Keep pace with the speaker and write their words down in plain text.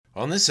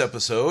On this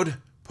episode,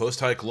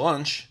 post-hike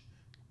lunch,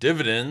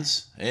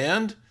 dividends,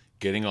 and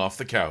getting off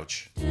the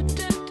couch.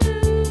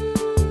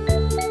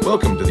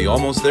 Welcome to the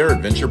Almost There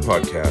Adventure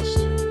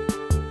Podcast.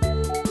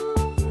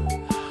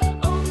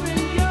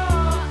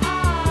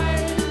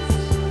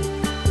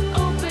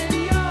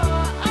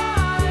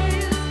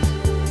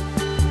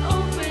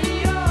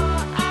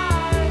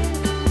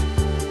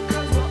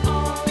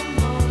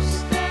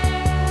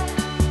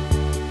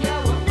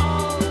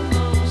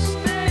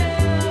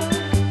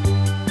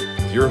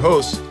 Your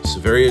hosts,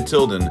 Severia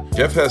Tilden,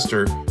 Jeff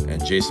Hester,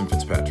 and Jason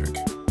Fitzpatrick.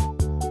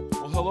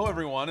 Well, hello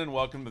everyone, and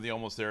welcome to the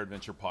Almost There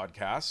Adventure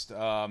Podcast.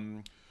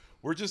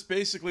 We're just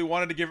basically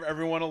wanted to give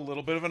everyone a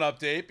little bit of an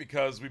update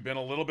because we've been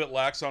a little bit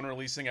lax on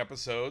releasing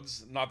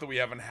episodes. Not that we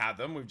haven't had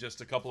them. A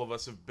couple of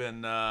us have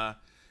been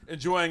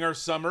enjoying our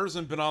summers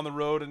and been on the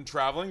road and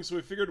traveling. So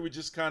we figured we'd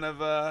just kind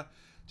of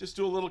just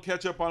do a little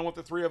catch up on what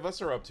the three of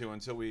us are up to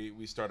until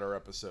we start our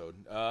episode.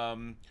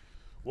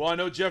 Well, I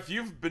know, Jeff,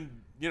 you've been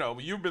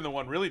the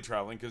one really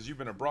traveling because you've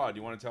been abroad.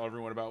 You want to tell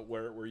everyone about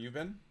where you've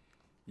been?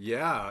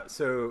 Yeah.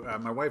 So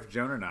my wife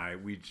Joan and I,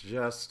 we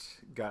just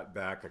got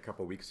back a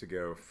couple weeks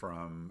ago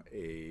from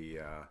a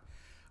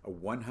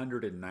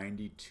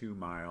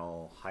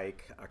 192-mile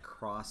hike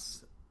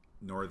across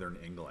northern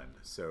England.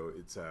 So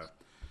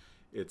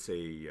it's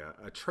a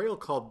trail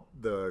called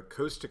the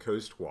Coast to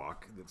Coast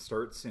Walk that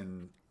starts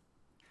on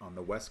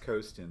the west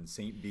coast in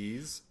St.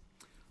 Bees,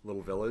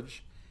 little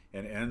village,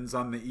 and ends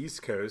on the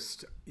east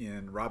coast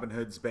in Robin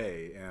Hood's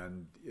Bay,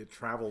 and it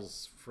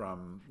travels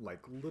from like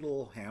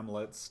little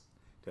hamlets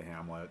to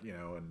hamlet,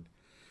 and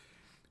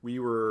we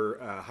were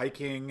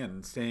hiking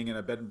and staying in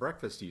a bed and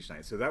breakfast each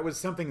night. So that was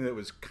something that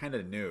was kind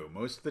of new.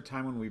 Most of the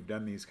time when we've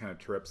done these kind of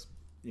trips,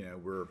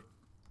 we're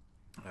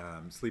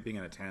sleeping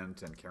in a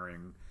tent and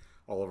carrying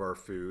all of our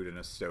food in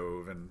a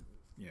stove and,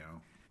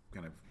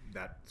 kind of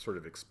that sort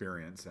of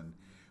experience. And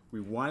we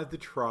wanted to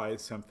try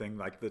something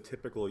like the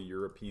typical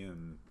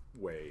European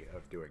way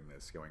of doing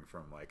this, going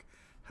from like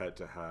hut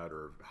to hut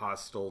or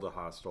hostel to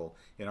hostel,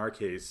 in our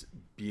case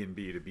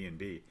B&B to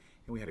B&B,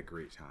 and we had a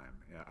great time.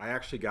 I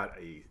actually got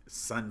a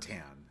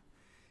suntan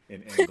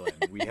in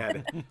England.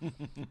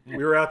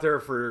 We were out there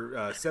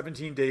for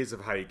 17 days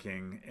of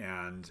hiking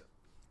and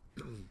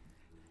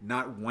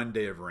not one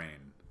day of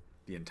rain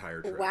the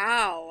entire trip.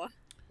 Wow.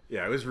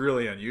 Yeah, it was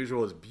really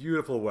unusual. It was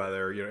beautiful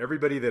weather.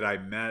 Everybody that I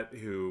met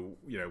who,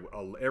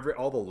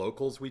 all the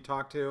locals we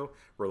talked to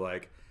were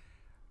like,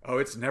 oh,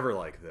 it's never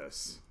like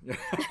this.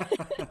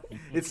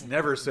 It's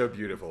never so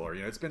beautiful. Or,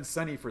 it's been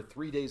sunny for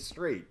 3 days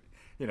straight,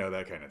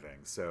 that kind of thing.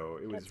 So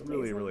it was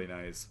really, really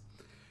nice.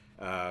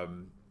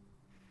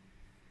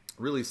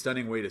 Really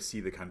stunning way to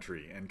see the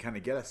country and kind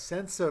of get a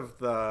sense of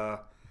the,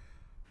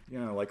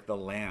 like the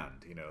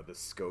land, the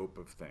scope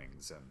of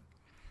things.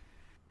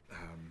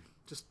 And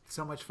just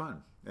so much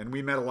fun. And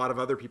we met a lot of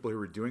other people who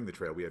were doing the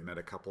trail. We had met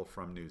a couple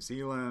from New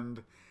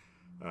Zealand.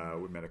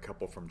 We met a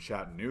couple from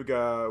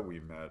Chattanooga.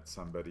 We met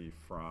somebody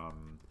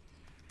from,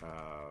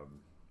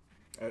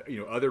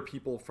 other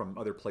people from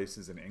other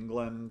places in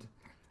England.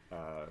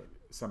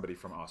 Somebody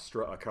from a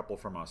couple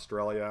from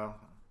Australia,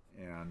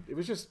 and it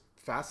was just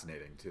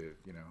fascinating to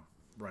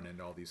run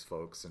into all these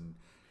folks and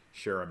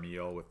share a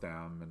meal with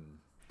them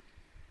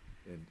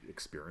and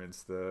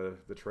experience the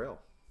trail.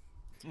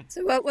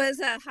 So, what was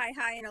a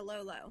high and a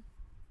low?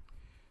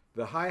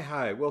 The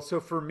high. Well,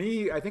 so for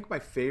me, I think my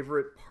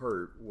favorite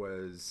part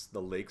was the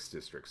Lakes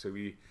District. So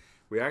we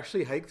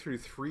actually hiked through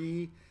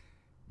 3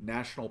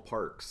 national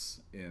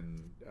parks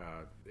on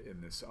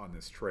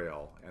this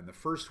trail, and the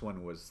first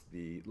one was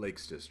the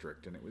Lakes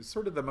District, and it was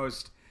sort of the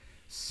most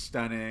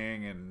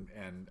stunning and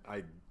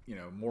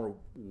more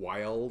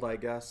wild, I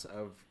guess,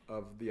 of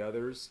the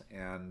others,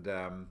 and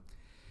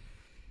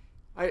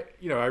I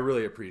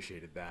really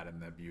appreciated that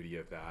and the beauty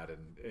of that,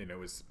 and it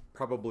was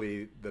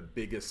probably the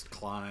biggest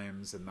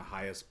climbs and the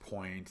highest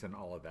point and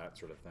all of that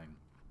sort of thing.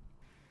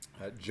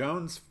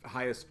 Joan's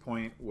highest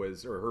point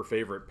her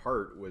favorite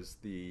part was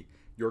the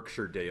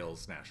Yorkshire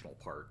Dales National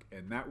Park,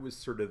 and that was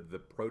sort of the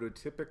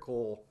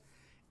prototypical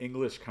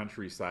English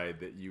countryside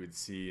that you would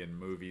see in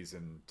movies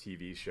and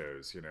TV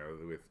shows,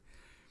 with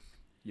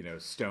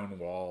stone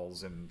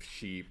walls and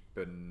sheep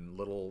and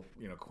little,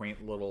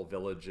 quaint little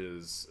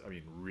villages. I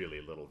mean, really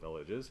little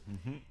villages,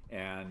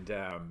 and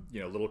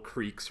little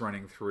creeks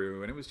running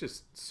through, and it was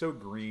just so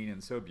green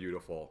and so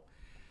beautiful.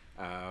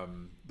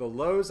 The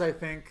lows, I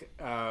think,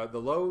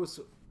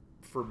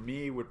 for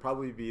me would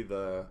probably be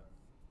the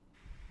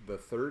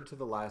third to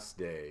the last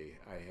day.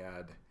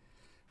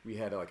 We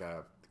had like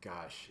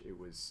it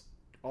was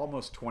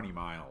almost 20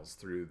 miles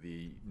through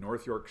the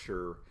North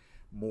Yorkshire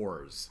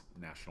Moors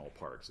National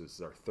Park. So this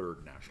is our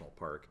third national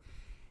park,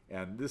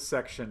 and this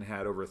section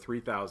had over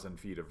 3,000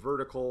 feet of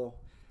vertical.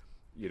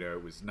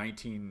 It was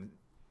 19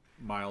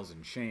 miles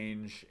and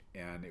change,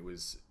 and it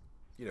was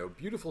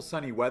beautiful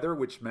sunny weather,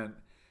 which meant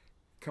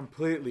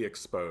completely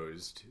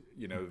exposed,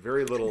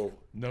 very little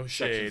no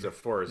sections shade of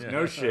forest,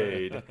 no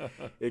shade.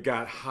 It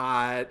got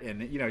hot,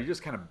 and you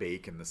just kind of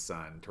bake in the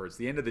sun. Towards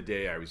the end of the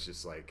day, I was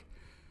just like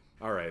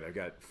all right, I've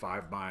got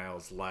 5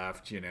 miles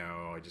left,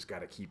 I just got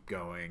to keep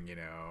going,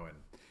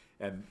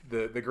 and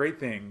the great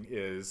thing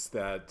is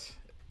that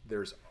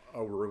there's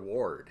a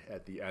reward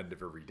at the end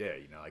of every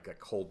day, like a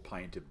cold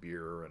pint of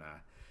beer and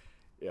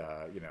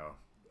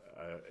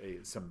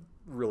some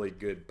really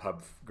good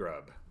pub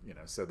grub,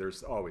 so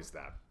there's always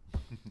that.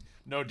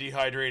 No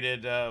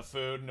dehydrated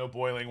food, no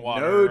boiling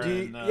water.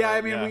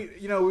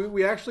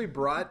 We actually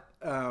brought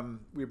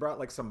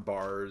like some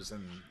bars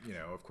and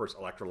of course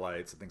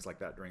electrolytes and things like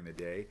that during the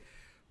day,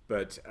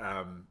 but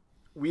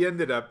we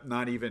ended up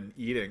not even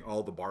eating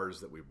all the bars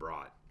that we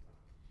brought,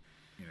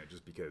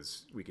 just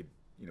because we could,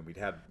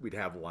 we'd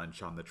have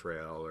lunch on the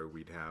trail, or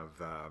we'd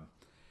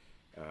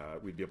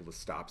be able to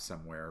stop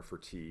somewhere for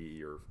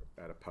tea or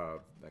at a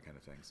pub, that kind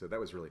of thing. So that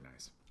was really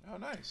nice. Oh,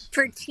 nice.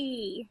 For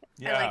tea.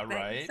 Yeah, I like that.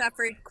 right. Except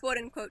for quote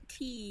unquote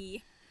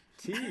tea.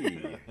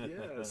 Tea,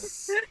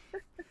 yes.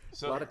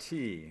 So, a lot of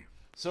tea.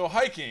 So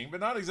hiking, but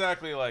not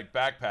exactly like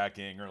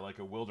backpacking or like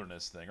a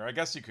wilderness thing, or I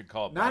guess you could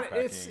call it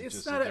backpacking.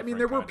 It's not. I mean,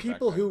 there were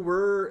people who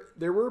were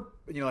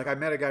like I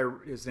met a guy.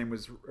 His name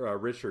was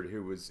Richard,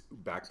 who was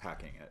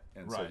backpacking it,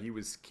 and so he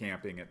was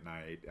camping at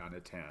night on a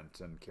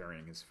tent and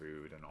carrying his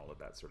food and all of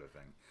that sort of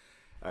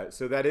thing.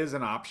 So that is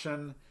an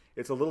option.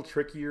 It's a little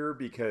trickier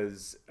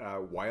because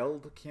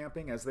wild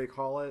camping, as they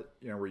call it,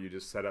 where you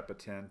just set up a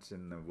tent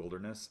in the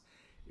wilderness,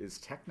 is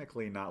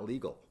technically not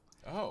legal.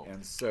 Oh,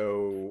 and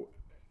so.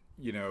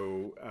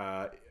 And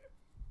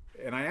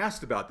I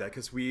asked about that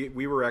because we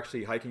were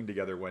actually hiking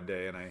together one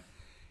day, and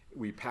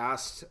we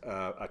passed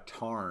a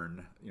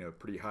tarn,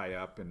 pretty high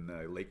up in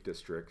the Lake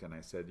District, and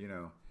I said,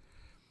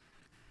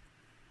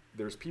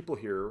 there's people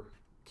here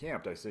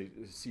camped. I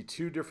see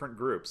 2 different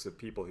groups of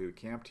people who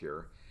camped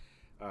here.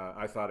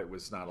 I thought it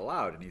was not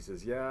allowed, and he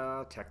says,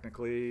 yeah,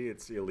 technically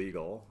it's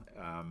illegal.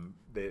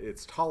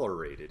 It's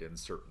tolerated in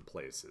certain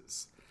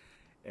places,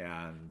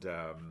 and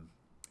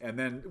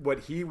then what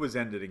he was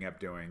ending up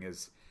doing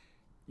is,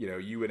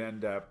 he would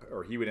end up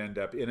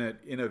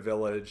in a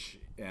village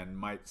and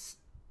might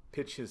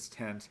pitch his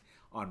tent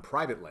on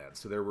private land.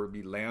 So there would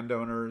be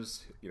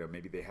landowners,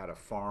 maybe they had a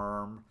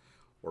farm,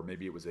 or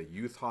maybe it was a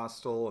youth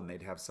hostel and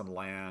they'd have some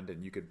land,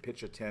 and you could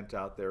pitch a tent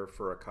out there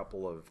for a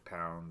couple of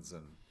pounds,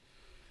 and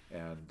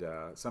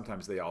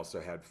sometimes they also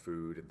had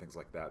food and things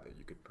like that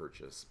you could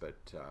purchase.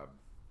 But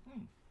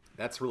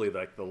that's really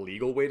like the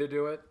legal way to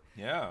do it.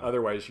 Yeah.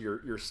 Otherwise,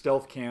 you're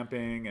stealth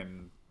camping,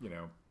 and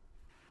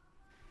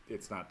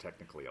it's not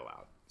technically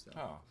allowed. So.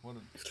 Oh, what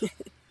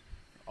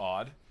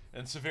odd.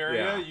 And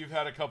Severia, you've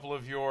had a couple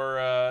of your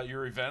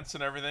events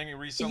and everything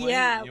recently.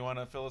 Yeah. You want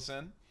to fill us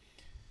in?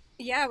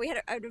 Yeah, we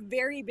had a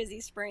very busy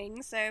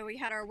spring. So we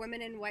had our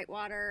Women in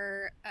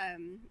Whitewater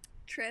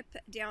trip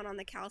down on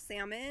the Cal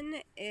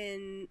Salmon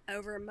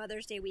over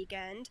Mother's Day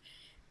weekend,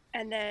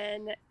 and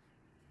then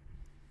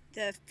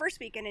the first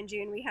weekend in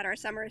June, we had our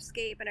summer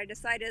escape, and I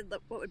decided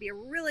that what would be a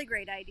really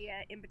great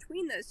idea in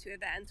between those 2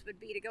 events would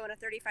be to go on a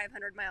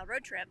 3,500-mile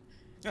road trip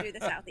to the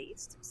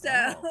Southeast.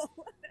 So,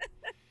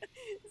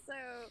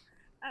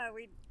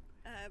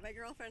 my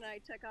girlfriend and I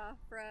took off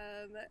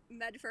from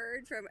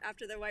Medford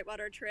after the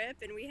Whitewater trip,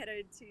 and we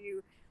headed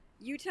to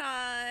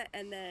Utah,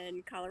 and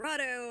then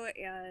Colorado,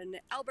 and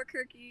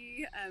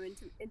Albuquerque,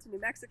 into New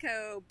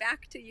Mexico,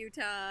 back to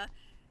Utah,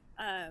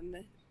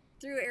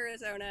 through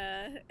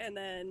Arizona, and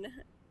then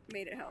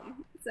made it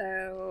home.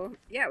 So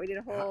yeah, we did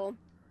a whole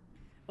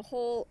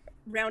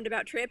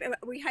roundabout trip, and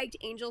we hiked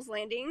Angel's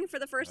Landing for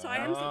the first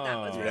time. So that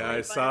was really fun.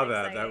 I saw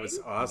that. That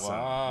was awesome.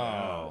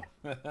 Wow.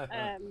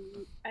 I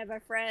have a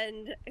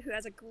friend who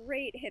has a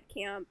great hip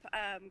camp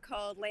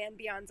called Land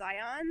Beyond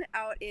Zion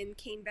out in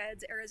Cane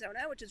Beds,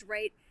 Arizona, which is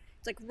right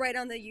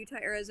on the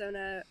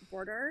Utah-Arizona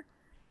border.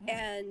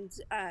 And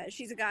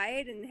she's a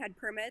guide and had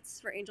permits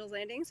for Angel's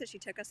Landing, so she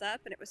took us up,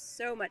 and it was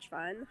so much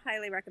fun.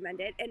 Highly recommend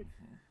it. And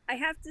I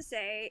have to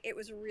say, it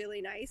was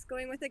really nice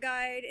going with a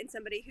guide and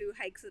somebody who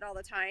hikes it all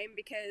the time,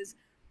 because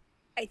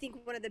I think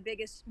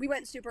we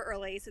went super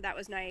early, so that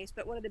was nice,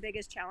 but one of the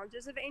biggest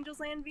challenges of Angel's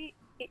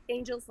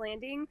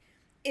Landing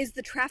is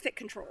the traffic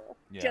control,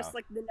 just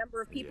like the number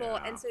of people.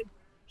 Yeah. And so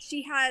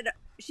she kind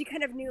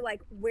of knew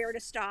like where to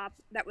stop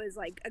that was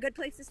like a good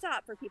place to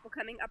stop for people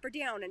coming up or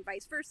down, and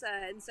vice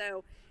versa. And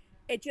so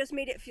it just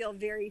made it feel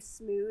very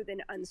smooth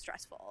and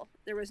unstressful.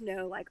 There was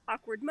no like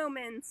awkward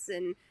moments,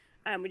 and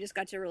we just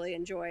got to really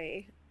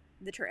enjoy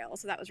the trail.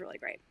 So that was really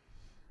great.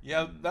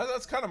 Yeah,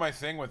 that's kind of my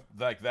thing with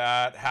like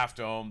that, Half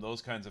Dome,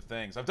 those kinds of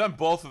things. I've done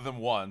both of them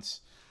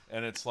once,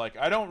 and it's like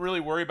I don't really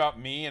worry about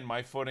me and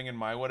my footing and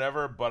my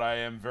whatever, but I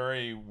am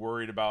very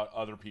worried about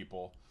other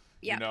people.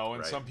 Yep.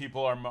 And some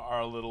people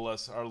are a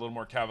little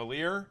more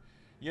cavalier,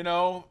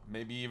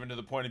 maybe even to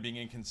the point of being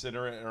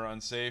inconsiderate or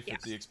unsafe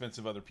at the expense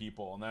of other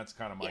people, and that's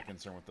kind of my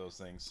concern with those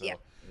things.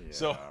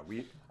 So,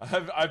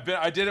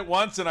 I did it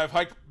once, and I've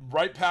hiked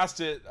right past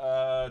it 2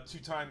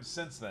 times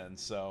since then.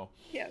 So,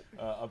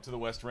 up to the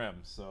West Rim.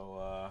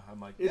 So I'm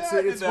like,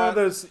 it's one of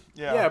those.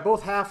 Yeah,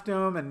 both Half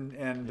Dome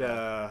and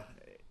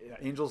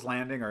Angel's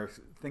Landing are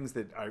things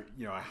that I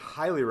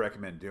highly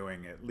recommend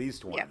doing at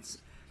least once.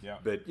 Yeah.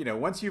 But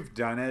once you've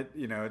done it,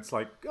 it's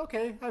like,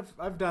 okay,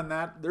 I've done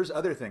that. There's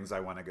other things I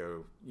want to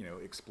go,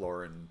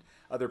 explore, and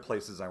other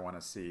places I want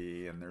to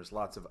see, and there's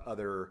lots of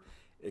other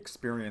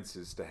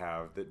experiences to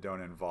have that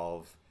don't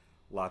involve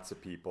lots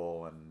of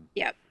people and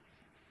Yep.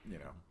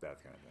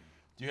 That kind of thing.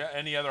 Do you have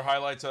any other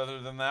highlights other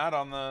than that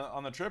on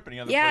the trip? Any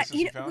other Yeah, places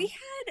you found?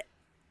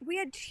 we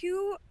had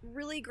two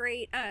really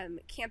great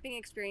camping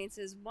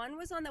experiences. One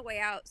was on the way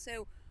out,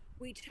 so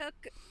we took,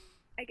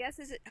 I guess,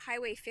 is it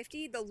Highway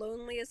 50, the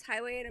loneliest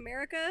highway in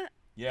America?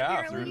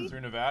 Yeah, through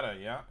Nevada.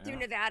 Yeah. Through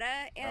Nevada,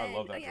 and I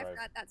love that I drive.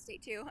 forgot that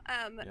state too.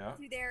 Yeah.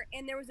 Through there,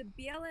 and there was a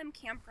BLM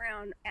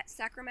campground at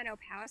Sacramento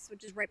Pass,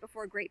 which is right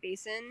before Great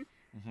Basin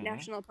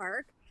National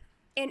Park,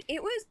 and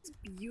it was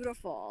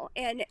beautiful.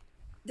 And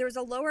there was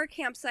a lower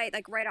campsite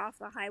like right off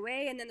the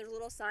highway, and then there's a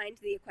little sign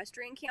to the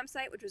equestrian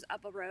campsite, which was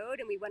up a road,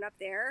 and we went up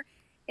there,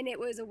 and it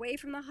was away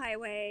from the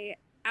highway,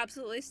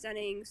 absolutely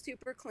stunning,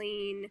 super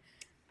clean.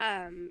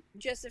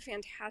 Just a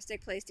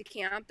fantastic place to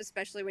camp,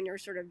 especially when you're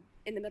sort of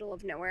in the middle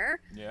of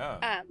nowhere.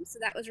 Yeah. So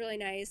that was really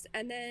nice.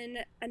 And then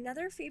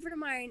another favorite of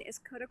mine is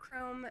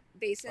Kodachrome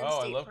Basin.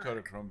 Oh, State I love Park.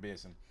 Kodachrome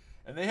Basin,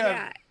 and they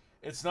have.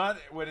 It's not.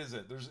 What is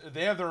it?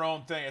 They have their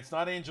own thing. It's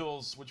not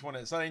Angels. Which one?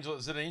 It's not Angel.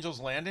 Is it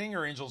Angels Landing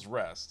or Angels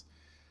Rest?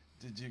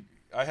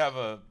 I have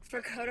a.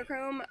 For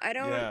Kodachrome, I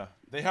don't. Yeah,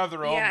 they have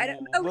their own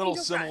little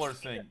Angels similar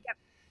Rest. thing. Yep.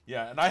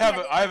 Yeah, and I have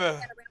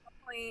a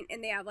point,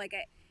 and they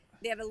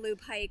have a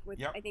loop hike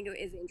with I think it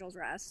is Angels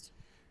Rest.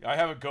 I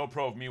have a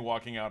GoPro of me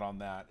walking out on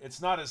that.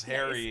 It's not as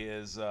hairy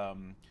as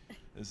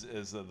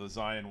the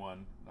Zion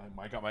one.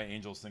 I got my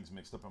Angels things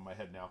mixed up in my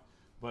head now,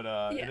 but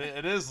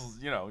it is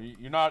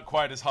you're not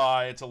quite as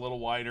high. It's a little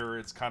wider.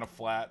 It's kind of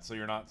flat, so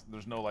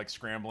there's no like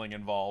scrambling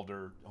involved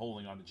or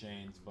holding onto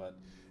chains, but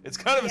it's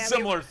kind of a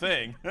similar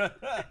thing.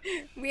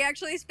 We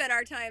actually spent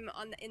our time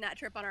in that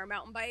trip on our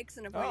mountain bikes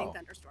and avoiding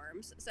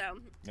thunderstorms, so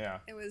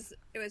it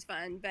was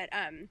fun, but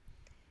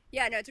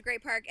yeah, no, it's a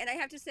great park, and I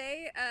have to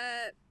say,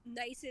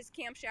 nicest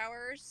camp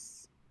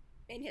showers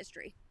in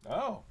history.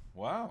 Oh,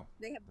 wow.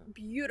 They have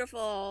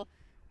beautiful,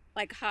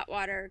 like, hot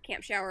water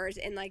camp showers,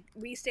 and, like,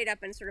 we stayed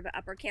up in sort of an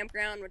upper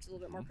campground, which is a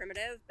little bit more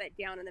primitive, but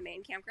down in the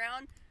main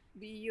campground,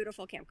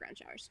 beautiful campground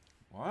showers.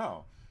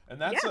 Wow.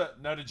 And that's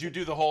now, did you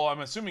do the whole,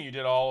 I'm assuming you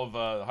did all of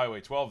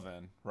Highway 12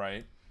 then,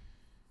 right?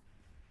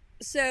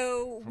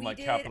 So From,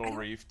 Capitol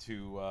Reef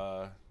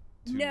to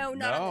no,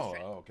 not on this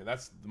trip. Oh, okay.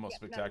 That's the most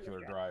spectacular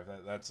drive.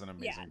 That's an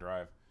amazing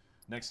drive.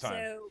 Next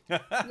time.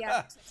 So,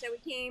 so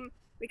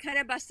we kind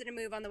of busted a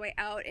move on the way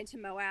out into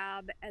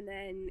Moab, and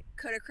then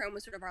Kodachrome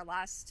was sort of our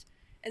last,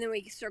 and then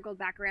we circled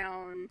back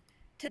around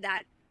to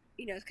that,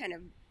 kind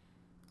of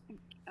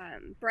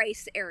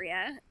Bryce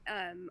area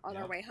on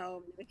our way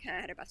home. We kind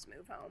of had a bus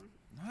move home.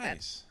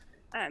 Nice.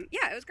 But,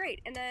 it was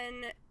great. And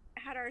then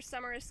had our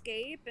summer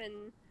escape,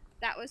 and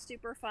that was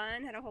super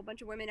fun. Had a whole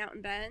bunch of women out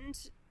in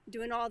Bend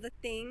doing all the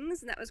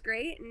things, and that was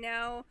great. And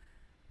now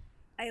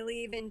I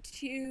leave in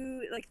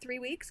 3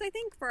 weeks, I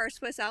think, for our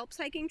Swiss Alps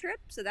hiking trip,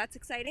 so that's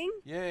exciting.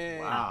 Yay.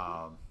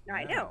 Wow.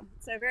 I know,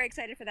 so very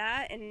excited for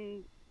that,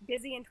 and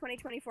busy in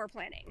 2024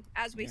 planning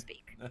as we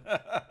speak.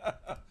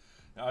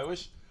 I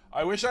wish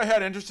I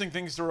had interesting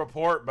things to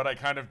report, but I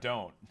kind of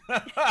don't.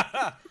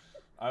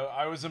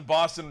 I was in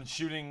Boston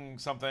shooting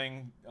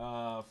something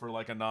for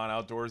a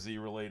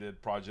non-outdoorsy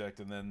related project,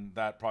 and then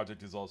that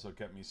project has also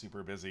kept me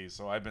super busy.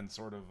 So I've been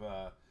sort of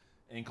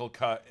ankle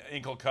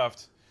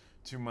cuffed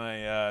to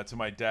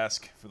my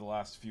desk for the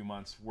last few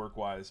months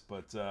work-wise.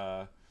 But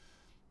I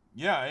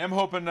am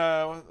hoping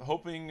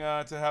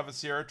to have a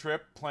Sierra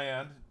trip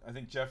planned. I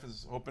think Jeff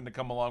is hoping to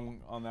come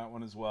along on that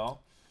one as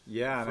well.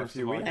 Yeah, in a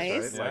few weeks,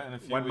 nice. right? Yeah, in a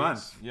few 1 weeks.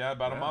 month. Yeah,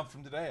 about a month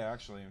from today,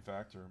 actually. In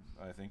fact,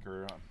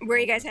 Where are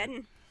you guys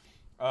heading?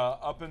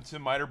 Up into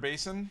Mitre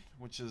Basin,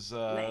 which is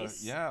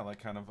nice.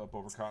 kind of up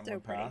over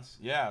Cottonwood Pass.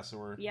 Yeah, so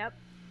we're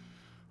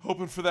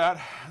hoping for that.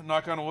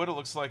 Knock on wood. It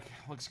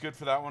looks good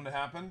for that one to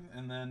happen,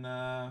 and then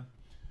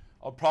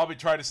I'll probably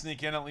try to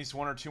sneak in at least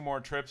one or two more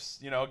trips.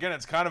 Again,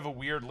 it's kind of a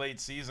weird late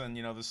season.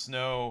 The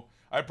snow.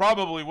 I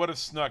probably would have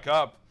snuck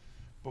up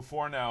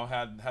before now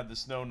had the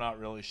snow not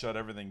really shut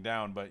everything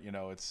down, but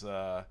it's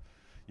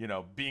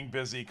being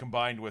busy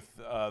combined with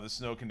the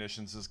snow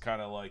conditions has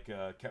kind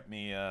of kept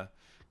me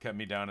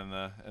down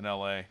in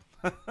LA.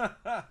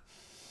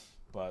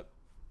 But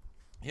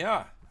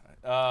yeah,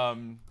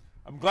 I'm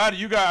glad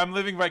I'm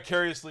living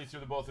vicariously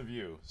through the both of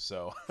you,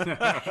 so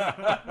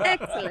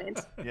Excellent.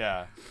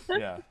 yeah.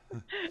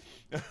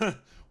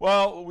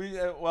 Well,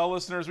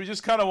 listeners, we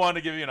just kind of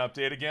wanted to give you an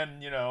update. Again,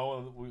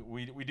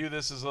 we do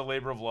this as a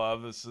labor of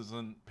love. This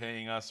isn't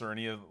paying us or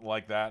any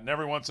like that. And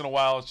every once in a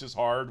while, it's just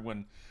hard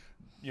when,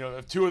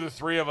 if two of the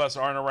three of us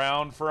aren't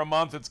around for a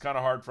month, it's kind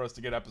of hard for us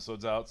to get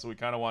episodes out. So we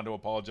kind of wanted to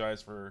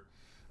apologize for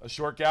a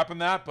short gap in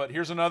that. But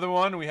here's another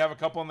one. We have a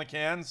couple in the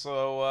can,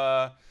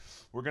 so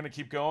we're going to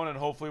keep going, and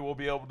hopefully we'll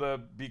be able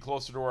to be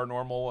closer to our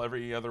normal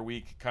every other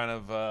week kind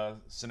of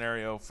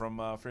scenario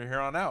from here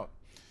on out.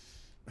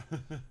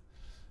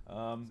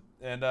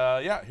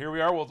 Here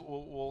we are.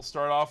 We'll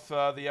start off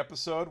the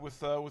episode with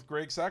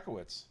Greg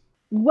Sakowicz.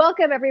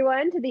 Welcome,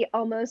 everyone, to the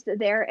Almost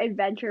There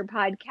Adventure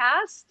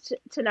podcast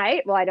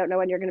tonight. Well, I don't know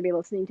when you're going to be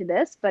listening to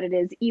this, but it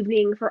is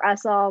evening for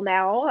us all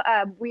now.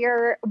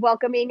 We're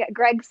welcoming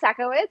Greg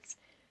Sakowicz.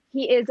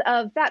 He is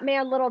of Fat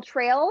Man Little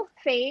Trail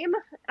fame.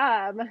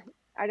 I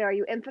know, are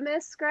you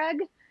infamous, Greg?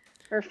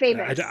 Or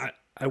famous?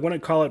 I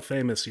wouldn't call it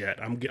famous yet.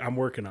 I'm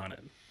working on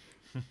it.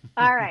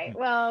 All right.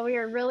 Well, we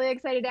are really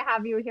excited to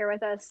have you here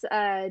with us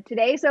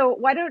today. So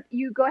why don't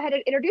you go ahead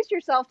and introduce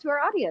yourself to our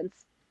audience?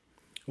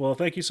 Well,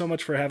 thank you so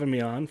much for having me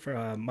on.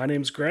 My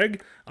name's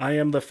Greg. I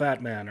am the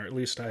Fat Man, or at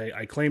least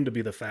I claim to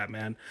be the Fat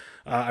Man.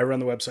 I run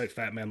the website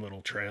Fat Man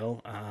Little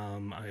Trail.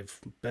 I've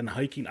been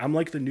hiking. I'm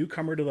like the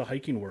newcomer to the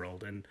hiking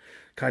world, and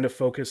kind of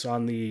focus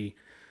on the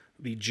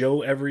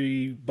Joe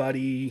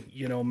everybody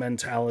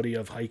mentality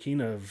of hiking.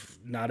 Of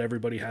not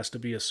everybody has to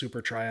be a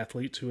super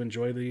triathlete to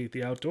enjoy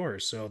the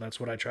outdoors. So that's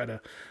what I try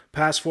to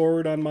pass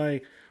forward on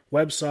my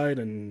website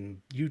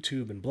and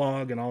YouTube and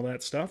blog and all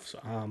that stuff.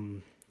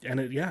 And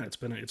it's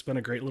been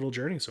a great little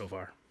journey so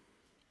far.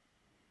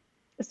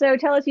 So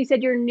tell us, you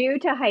said you're new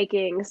to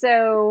hiking.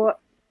 So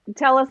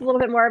tell us a little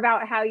bit more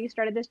about how you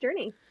started this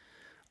journey.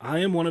 I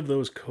am one of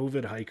those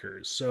COVID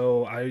hikers.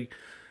 So I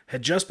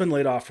had just been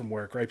laid off from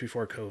work right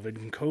before COVID,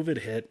 and COVID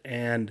hit,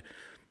 and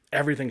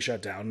everything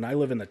shut down. And I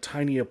live in a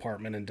tiny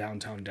apartment in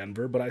downtown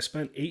Denver, but I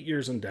spent 8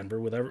 years in Denver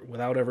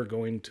without ever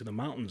going to the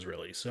mountains,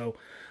 really. So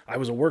I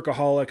was a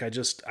workaholic.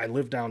 I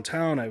lived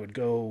downtown. I would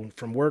go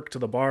from work to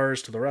the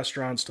bars, to the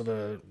restaurants, to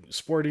the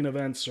sporting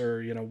events,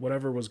 or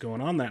whatever was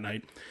going on that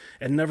night,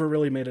 and never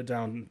really made it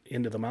down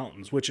into the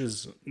mountains, which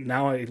is,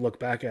 now I look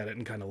back at it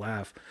and kind of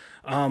laugh.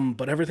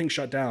 But everything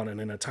shut down, and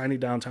in a tiny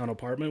downtown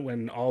apartment,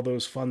 when all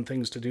those fun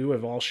things to do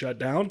have all shut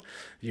down,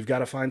 you've got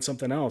to find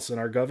something else. And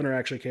our governor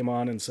actually came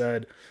on and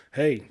said,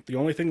 hey, the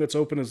only thing that's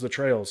open is the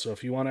trails. So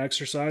if you want to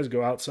exercise,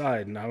 go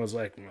outside. And I was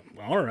like,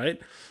 all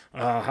right,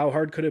 how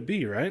hard could it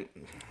be, right?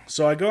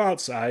 So I go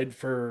outside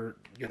for,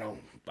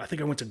 I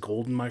think I went to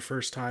Golden my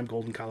first time,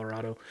 Golden,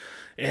 Colorado,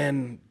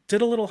 and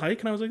did a little hike.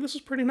 And I was like, this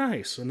is pretty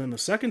nice. And then the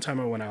second time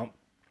I went out,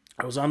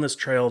 I was on this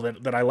trail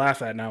that I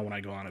laugh at now when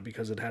I go on it,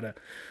 because it had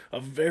a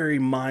very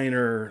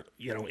minor,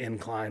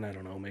 incline. I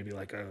don't know, maybe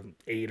like a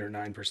 8 or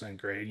 9%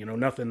 grade,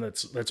 nothing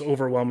that's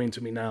overwhelming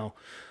to me now.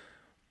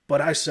 But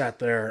I sat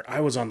there.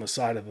 I was on the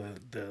side of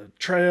the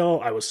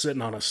trail. I was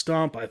sitting on a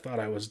stump. I thought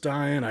I was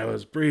dying. I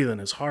was breathing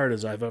as hard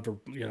as I've ever,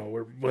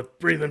 with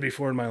breathing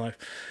before in my life.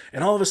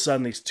 And all of a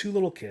sudden, these two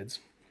little kids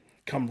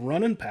come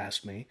running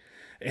past me,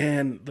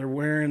 and they're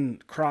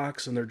wearing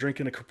Crocs, and they're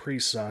drinking a Capri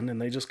Sun, and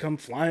they just come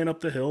flying up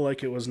the hill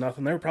like it was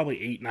nothing. They were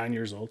probably 8, 9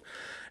 years old.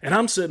 And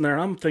I'm sitting there,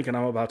 and I'm thinking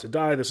I'm about to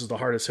die. This is the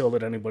hardest hill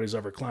that anybody's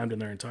ever climbed in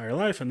their entire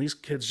life. And these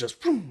kids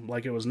just, boom,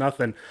 like it was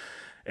nothing.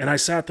 And I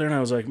sat there and I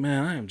was like,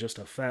 man, I am just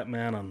a fat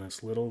man on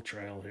this little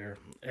trail here.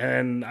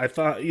 And I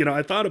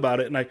thought about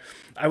it, and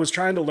I was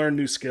trying to learn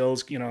new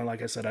skills.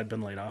 Like I said, I'd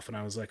been laid off, and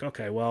I was like,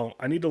 okay, well,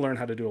 I need to learn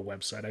how to do a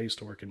website. I used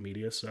to work in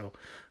media. So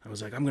I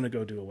was like, I'm going to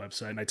go do a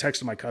website. And I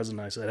texted my cousin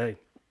and I said, hey,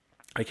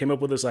 I came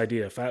up with this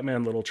idea, Fat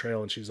Man Little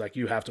Trail. And she's like,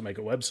 you have to make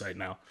a website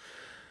now.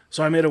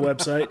 So I made a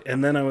website,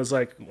 and then I was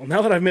like, well,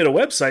 now that I've made a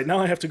website, now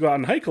I have to go out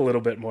and hike a little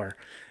bit more.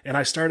 And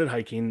I started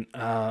hiking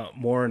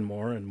more and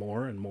more and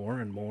more and more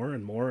and more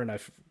and more. And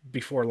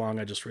before long,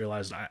 I just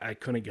realized I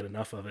couldn't get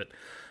enough of it.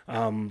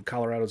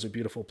 Colorado's a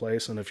beautiful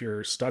place, and if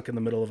you're stuck in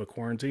the middle of a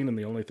quarantine and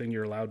the only thing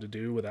you're allowed to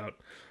do without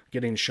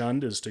getting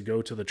shunned is to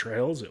go to the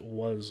trails, it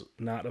was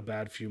not a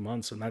bad few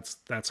months. And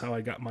that's how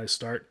I got my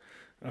start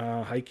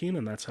hiking,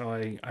 and that's how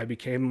I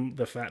became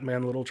the Fat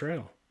Man Little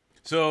Trail.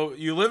 So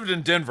you lived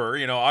in Denver,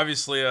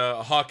 obviously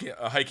a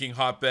hiking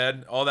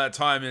hotbed all that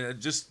time. And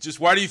just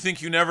why do you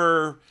think you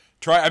never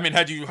tried? I mean,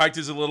 had you hiked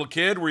as a little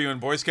kid? Were you in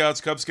Boy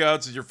Scouts, Cub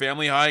Scouts? Did your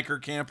family hike or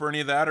camp or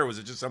any of that? Or was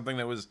it just something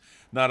that was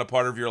not a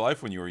part of your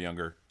life when you were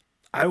younger?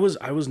 I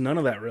was none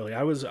of that really.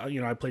 I was,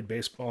 I played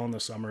baseball in the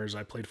summers.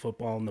 I played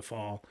football in the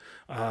fall.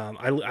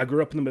 I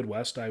grew up in the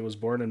Midwest. I was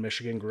born in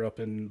Michigan, grew up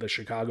in the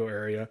Chicago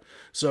area.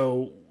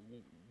 So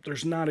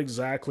there's not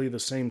exactly the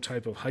same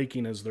type of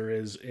hiking as there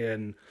is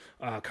in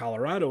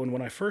Colorado. And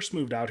when I first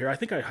moved out here, I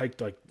think I hiked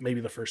like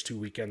maybe the first 2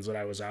 weekends that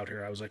I was out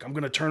here. I was like, I'm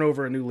going to turn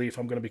over a new leaf.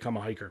 I'm going to become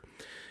a hiker.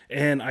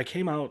 And I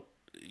came out,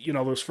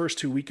 those first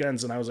 2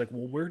 weekends, and I was like,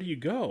 well, where do you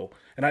go?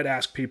 And I'd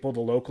ask people, the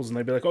locals, and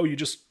they'd be like, oh, you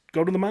just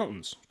go to the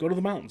mountains. Go to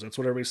the mountains. That's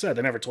what everybody said.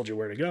 They never told you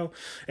where to go.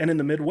 And in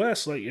the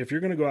Midwest, like if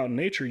you're going to go out in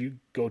nature, you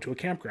go to a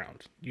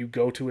campground. You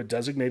go to a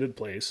designated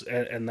place,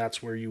 and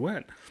that's where you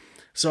went.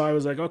 So I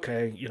was like,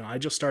 okay, I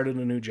just started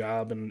a new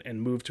job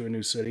and moved to a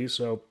new city.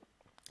 So,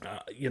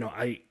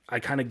 I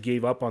kind of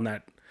gave up on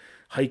that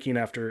hiking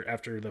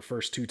after the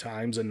first 2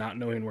 times and not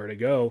knowing where to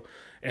go.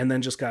 And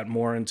then just got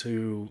more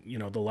into,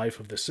 the life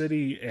of the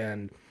city.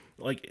 And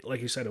like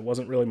you said, it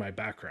wasn't really my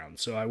background.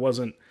 So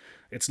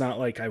it's not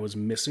like I was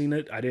missing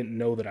it. I didn't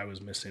know that I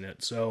was missing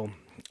it. So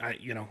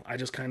I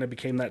just kind of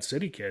became that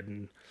city kid.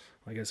 And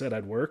like I said,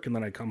 I'd work and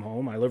then I'd come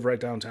home. I live right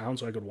downtown,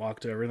 so I could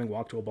walk to everything,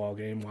 walk to a ball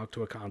game, walk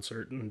to a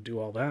concert, and do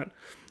all that.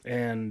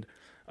 And,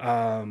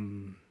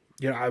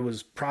 I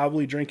was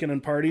probably drinking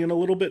and partying a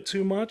little bit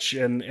too much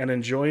and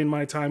enjoying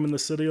my time in the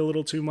city a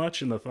little too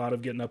much. And the thought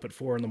of getting up at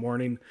 4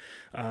 a.m.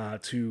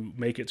 To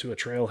make it to a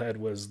trailhead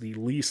was the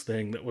least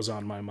thing that was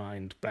on my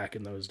mind back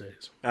in those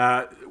days.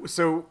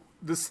 So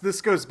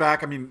this goes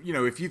back. I mean,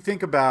 if you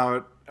think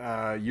about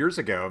years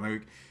ago, I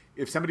mean,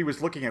 if somebody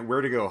was looking at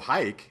where to go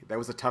hike, that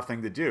was a tough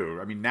thing to do.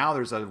 I mean, now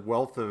there's a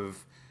wealth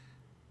of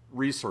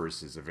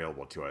resources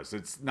available to us.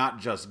 It's not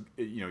just,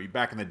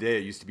 back in the day,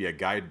 it used to be a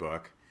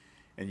guidebook,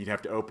 and you'd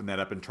have to open that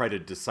up and try to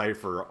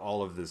decipher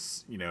all of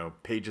this,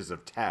 pages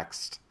of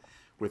text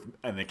with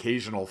an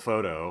occasional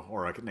photo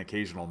or an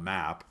occasional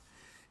map.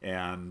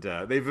 And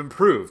they've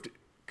improved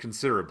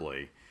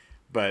considerably.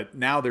 But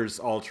now there's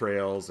All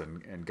Trails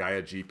and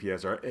Gaia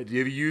GPS. Do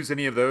you use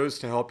any of those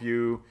to help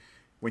you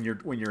when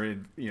you're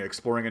in,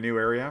 exploring a new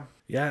area?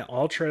 Yeah,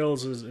 All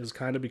Trails is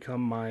kind of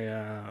become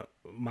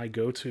my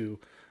go-to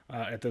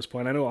at this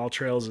point. I know All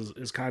Trails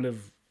is kind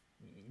of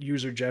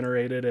user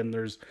generated, and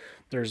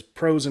there's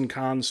pros and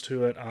cons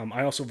to it.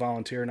 I also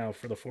volunteer now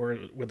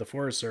with the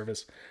Forest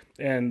Service,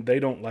 and they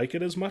don't like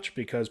it as much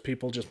because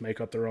people just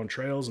make up their own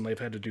trails, and they've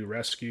had to do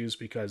rescues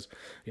because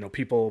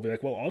people will be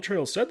like, well, All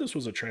Trails said this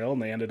was a trail,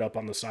 and they ended up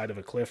on the side of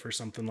a cliff or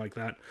something like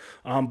that.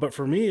 But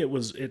for me,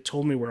 it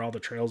told me where all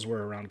the trails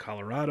were around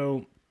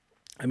Colorado.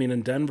 I mean,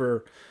 in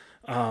Denver.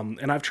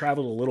 And I've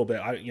traveled a little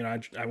bit.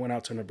 I went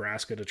out to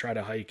Nebraska to try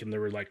to hike, and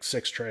there were like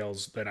 6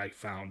 trails that I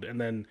found.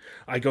 And then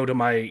I go to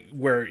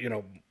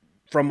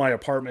from my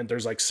apartment,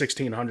 there's like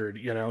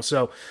 1,600,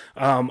 So,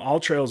 All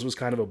Trails was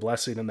kind of a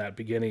blessing in that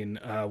beginning,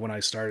 when I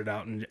started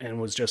out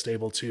and was just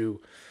able to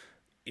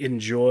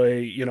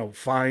enjoy,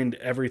 find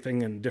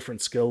everything in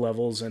different skill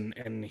levels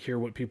and hear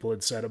what people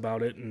had said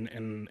about it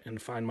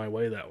and find my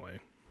way that way.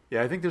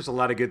 Yeah, I think there's a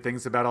lot of good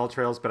things about All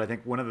Trails, but I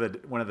think one of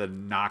the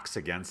knocks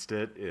against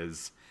it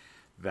is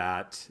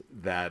that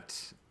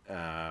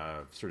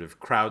sort of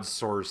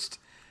crowdsourced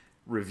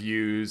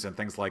reviews and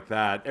things like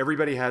that.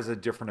 Everybody has a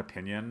different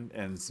opinion,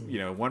 and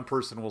one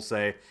person will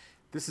say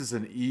this is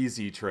an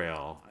easy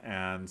trail,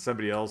 and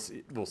somebody else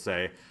will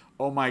say,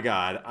 oh my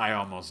God, I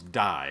almost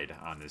died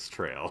on this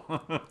trail.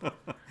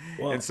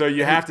 Well, and so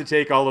you have to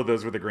take all of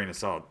those with a grain of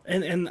salt.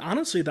 And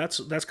honestly, that's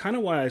kind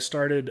of why I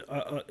started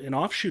an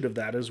offshoot of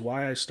that is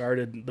why I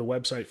started the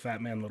website Fat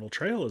Man Little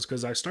Trail, is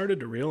because I started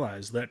to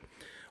realize that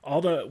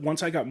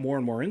once I got more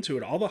and more into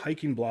it, all the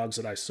hiking blogs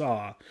that I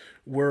saw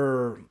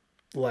were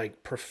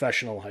like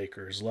professional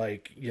hikers,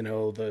 like,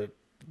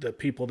 the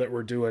people that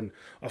were doing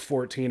a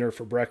 14er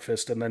for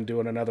breakfast and then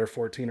doing another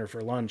 14er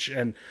for lunch.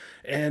 And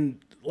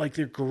like,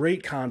 they're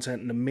great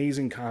content and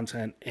amazing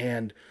content.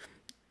 And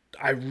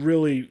I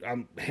really,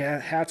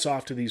 hats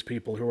off to these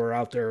people who are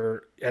out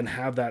there and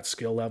have that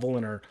skill level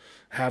and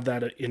have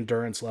that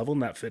endurance level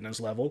and that fitness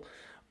level.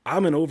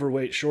 I'm an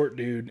overweight short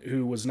dude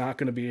who was not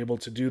going to be able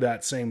to do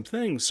that same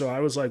thing. So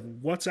I was like,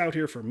 what's out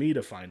here for me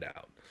to find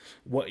out?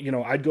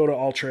 I'd go to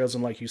All Trails,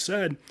 and like you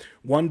said,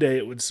 one day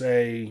it would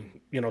say,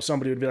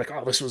 somebody would be like,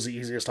 oh, this was the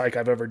easiest hike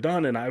I've ever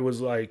done. And I was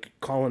like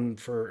calling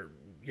for,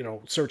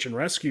 search and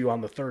rescue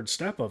on the 3rd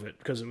step of it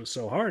because it was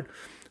so hard.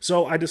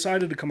 So I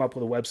decided to come up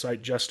with a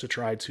website just to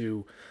try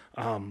to,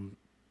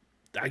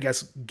 I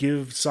guess,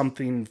 give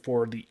something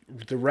for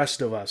the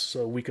rest of us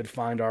so we could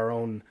find our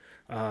own,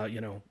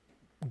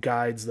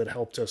 guides that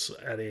helped us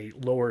at a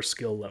lower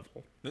skill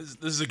level. This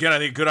is, again, I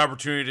think, a good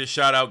opportunity to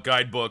shout out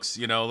guidebooks.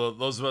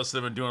 Those of us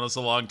that have been doing this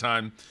a long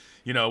time,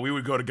 we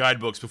would go to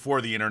guidebooks before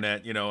the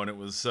internet, and it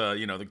was,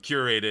 the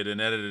curated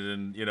and edited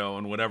and,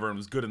 and whatever, and it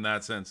was good in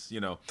that sense,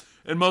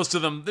 And most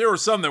of them, there were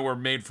some that were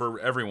made for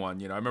everyone.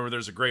 I remember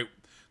there's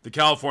the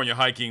California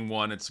hiking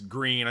one. It's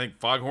green. I think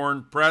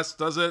Foghorn Press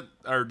does it,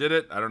 or did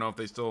it. I don't know if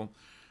they still...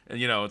 And,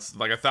 it's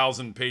like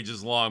 1,000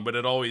 pages long, but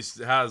it always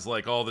has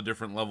like all the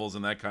different levels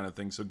and that kind of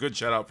thing. So good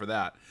shout out for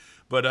that.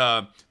 But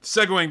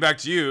segueing back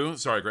to you,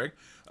 sorry, Greg.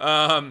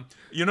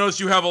 You notice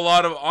you have a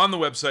lot of on the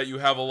website. You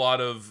have a lot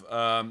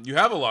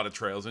of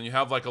trails, and you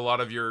have like a lot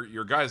of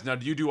your guides. Now,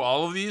 do you do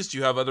all of these? Do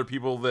you have other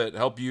people that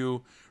help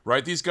you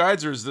write these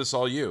guides, or is this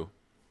all you?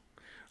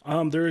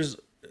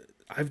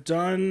 I've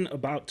done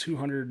about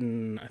 200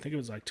 and I think it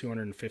was like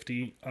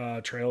 250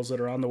 trails that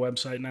are on the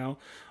website now.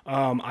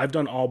 I've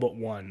done all but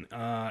one.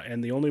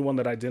 And the only one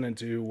that I didn't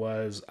do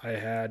was I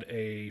had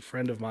a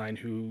friend of mine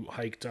who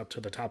hiked up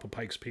to the top of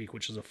Pikes Peak,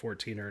 which is a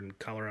 14er in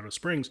Colorado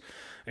Springs.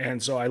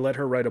 And so I let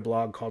her write a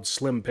blog called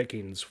Slim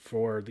Pickings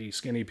for the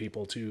skinny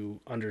people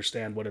to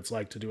understand what it's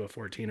like to do a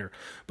 14er.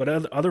 But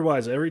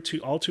otherwise,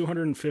 all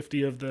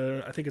 250 of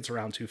I think it's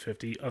around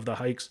 250 of the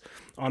hikes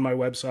on my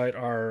website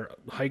are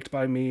hiked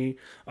by me.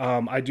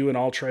 I do an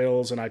All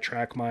Trails, and I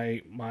track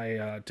my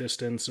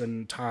distance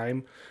and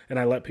time, and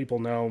I let people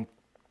know,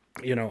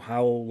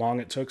 how long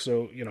it took.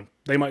 So,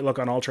 they might look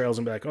on All Trails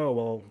and be like, oh,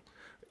 well,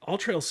 All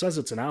Trails says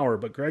it's an hour,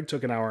 but Greg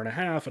took an hour and a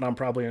half, and I'm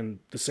probably in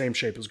the same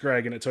shape as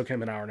Greg, and it took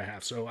him an hour and a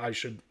half. So I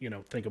should,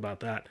 think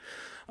about that.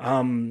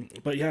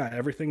 But yeah,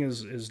 everything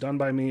is done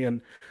by me.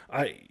 And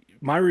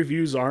my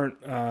reviews aren't,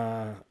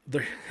 I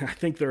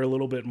think they're a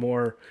little bit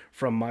more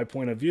from my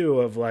point of view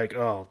of like,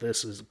 oh,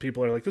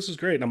 people are like, this is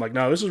great. And I'm like,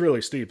 no, this is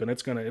really steep and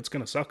it's going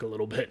to suck a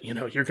little bit.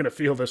 You're going to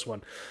feel this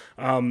one.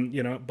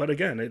 But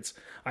again,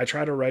 I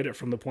try to write it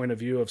from the point of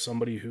view of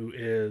somebody who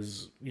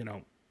is,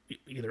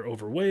 either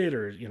overweight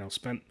or,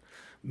 spent,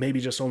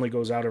 maybe just only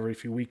goes out every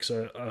few weeks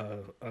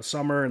a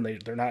summer, and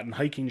they're not in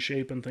hiking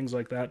shape and things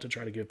like that, to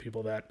try to give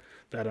people that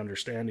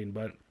understanding.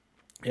 But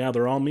yeah,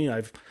 they're all me.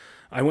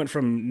 I went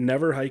from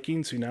never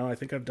hiking to now I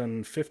think I've done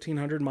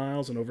 1,500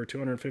 miles and over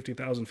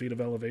 250,000 feet of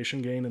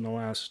elevation gain in the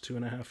last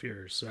 2.5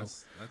 years. So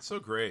that's so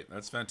great.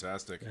 That's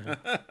fantastic.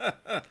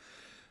 Yeah.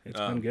 It's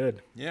been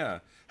good. Yeah.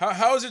 How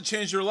has it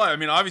changed your life? I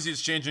mean, obviously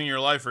it's changing your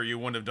life, or you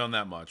wouldn't have done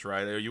that much,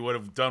 right? Or you would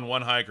have done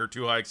one hike or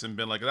two hikes and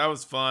been like, that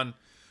was fun.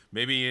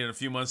 Maybe in a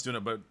few months doing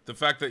it, but the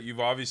fact that you've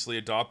obviously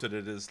adopted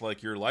it as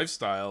like your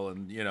lifestyle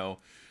and,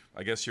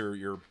 I guess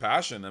your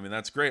passion. I mean,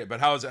 that's great. But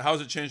how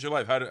has it changed your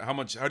life? How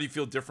do you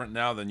feel different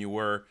now than you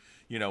were,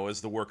 as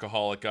the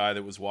workaholic guy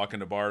that was walking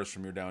to bars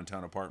from your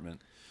downtown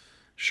apartment?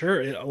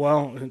 Sure.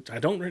 Well, I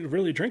don't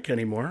really drink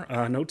anymore.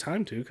 No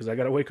time to, because I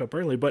got to wake up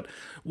early. But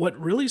what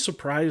really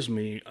surprised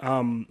me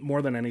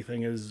more than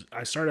anything is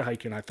I started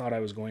hiking. I thought I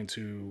was going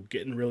to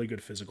get in really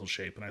good physical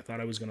shape, and I thought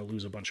I was going to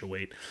lose a bunch of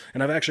weight.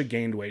 And I've actually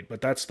gained weight,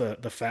 but that's the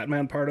fat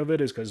man part of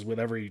it, is because with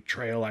every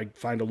trail, I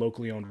find a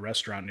locally owned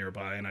restaurant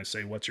nearby, and I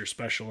say, "What's your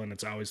special?" And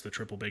it's always the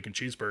triple bacon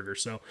cheeseburger.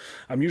 So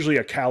I'm usually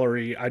a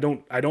calorie. I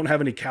don't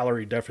have any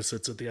calorie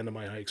deficits at the end of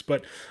my hikes,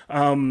 but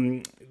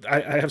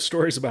I have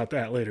stories about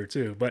that later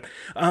too. But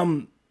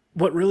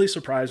what really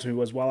surprised me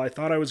was, while I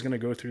thought I was going to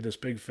go through this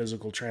big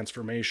physical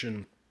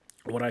transformation,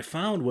 what I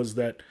found was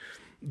that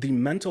the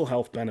mental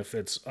health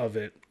benefits of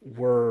it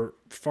were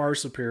far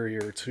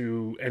superior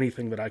to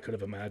anything that I could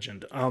have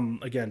imagined.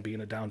 Again,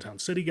 being a downtown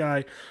city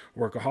guy,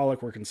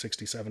 workaholic, working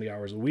 60, 70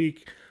 hours a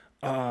week,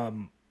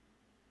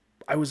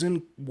 I was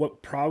in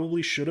what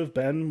probably should have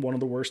been one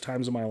of the worst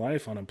times of my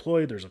life,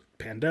 unemployed, there's a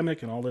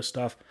pandemic and all this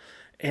stuff.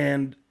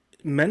 And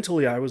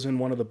mentally, I was in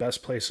one of the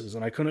best places,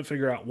 and I couldn't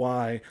figure out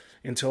why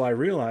until I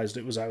realized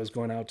I was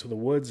going out to the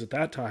woods at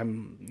that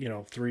time,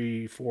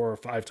 3, 4, or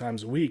 5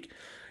 times a week.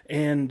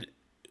 And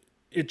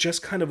it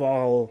just kind of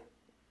all,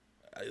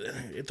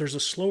 there's a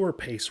slower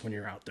pace when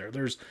you're out there.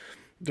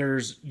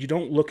 You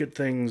don't look at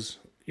things,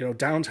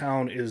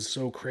 downtown is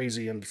so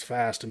crazy and it's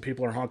fast and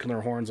people are honking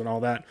their horns and all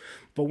that.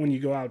 But when you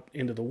go out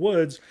into the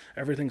woods,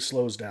 everything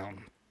slows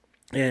down.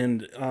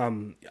 And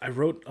I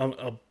wrote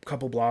a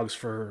couple blogs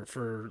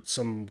for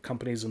some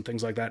companies and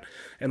things like that.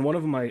 And one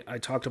of them I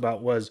talked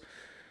about was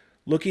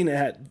looking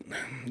at,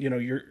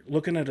 you're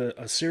looking at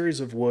a series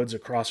of woods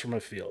across from a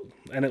field,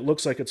 and it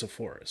looks like it's a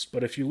forest.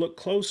 But if you look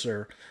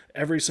closer,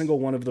 every single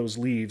one of those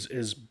leaves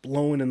is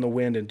blowing in the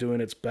wind and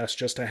doing its best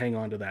just to hang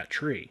on to that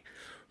tree.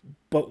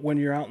 But when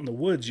you're out in the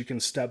woods, you can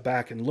step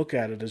back and look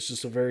at it as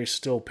just a very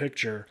still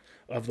picture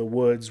of the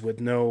woods with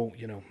no,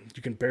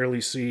 you can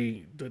barely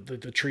see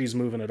the trees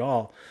moving at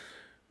all.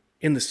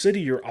 In the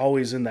city, you're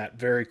always in that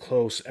very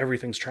close,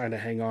 everything's trying to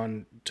hang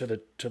on to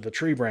the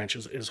tree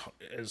branches,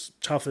 as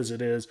tough as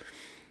it is.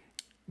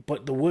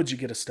 But the woods, you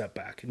get a step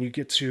back and you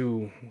get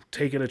to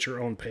take it at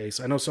your own pace.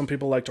 I know some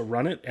people like to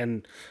run it,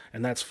 and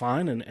that's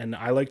fine. And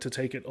I like to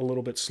take it a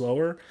little bit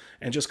slower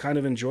and just kind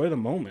of enjoy the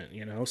moment,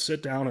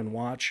 sit down and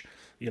watch,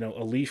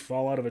 a leaf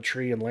fall out of a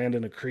tree and land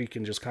in a creek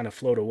and just kind of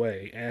float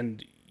away.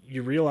 And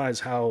you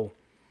realize how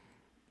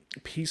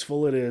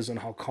peaceful it is and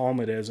how calm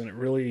it is. And it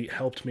really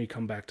helped me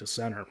come back to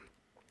center.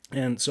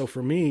 And so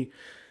for me,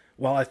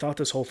 while I thought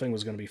this whole thing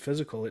was going to be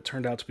physical, it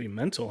turned out to be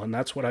mental. And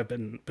that's what I've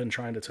been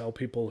trying to tell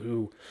people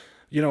who,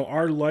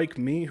 are like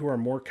me, who are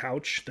more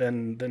couch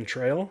than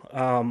trail.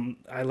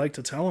 I like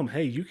to tell them,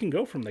 hey, you can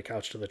go from the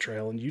couch to the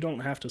trail and you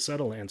don't have to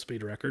set a land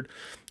speed record.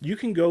 You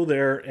can go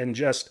there and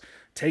just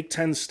take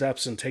 10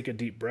 steps and take a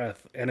deep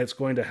breath, and it's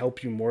going to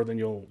help you more than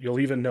you'll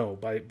even know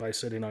by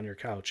sitting on your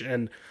couch.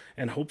 And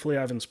hopefully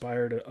I've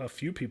inspired a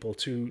few people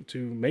to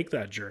make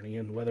that journey.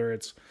 And whether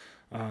it's,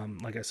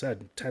 like I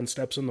said, 10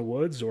 steps in the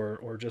woods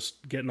or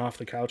just getting off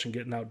the couch and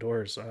getting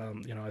outdoors,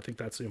 I think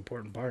that's the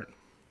important part.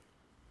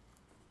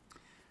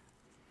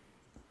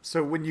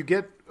 So when you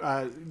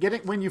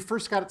when you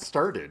first got it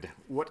started,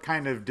 what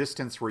kind of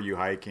distance were you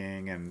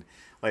hiking, and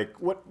like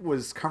what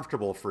was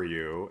comfortable for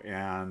you,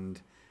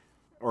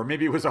 or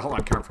maybe it was all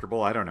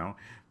uncomfortable, I don't know.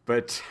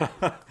 But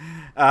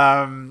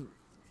how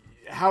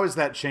has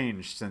that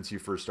changed since you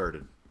first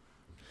started?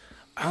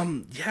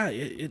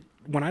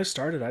 When I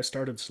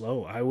started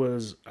slow. I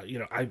was,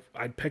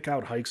 I'd pick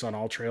out hikes on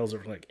all trails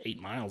that were like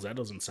 8 miles. That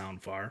doesn't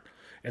sound far.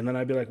 And then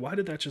I'd be like, why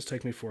did that just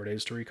take me 4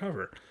 days to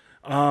recover?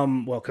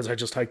 Well, because I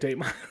just hiked 8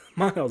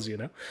 miles,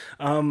 and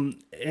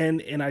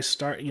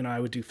I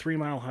would do 3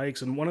 mile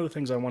hikes. And one of the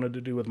things I wanted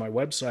to do with my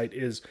website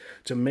is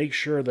to make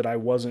sure that I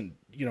wasn't,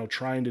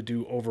 trying to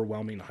do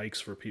overwhelming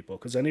hikes for people.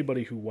 Because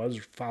anybody who was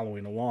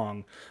following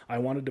along, I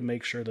wanted to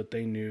make sure that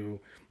they knew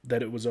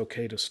that it was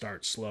okay to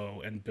start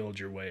slow and build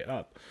your way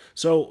up.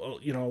 So,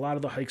 a lot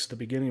of the hikes at the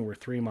beginning were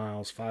 3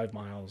 miles, 5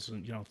 miles,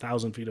 and,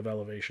 1,000 feet of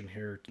elevation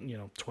here,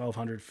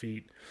 1,200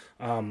 feet.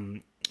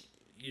 And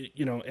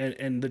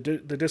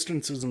the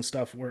distances and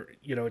stuff were,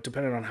 it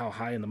depended on how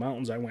high in the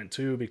mountains I went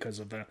to, because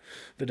of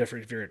the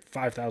different, if you're at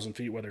 5,000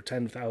 feet, whether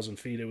 10,000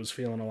 feet, it was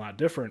feeling a lot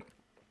different.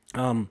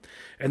 And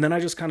then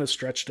I just kind of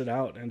stretched it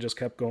out and just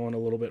kept going a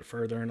little bit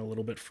further and a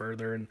little bit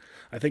further. And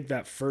I think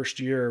that first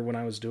year when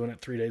I was doing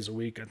it 3 days a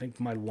week, I think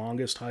my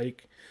longest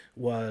hike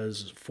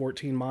was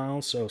 14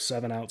 miles. So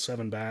 7 out,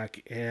 7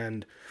 back.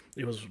 And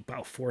it was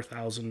about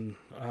 4,000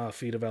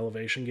 feet of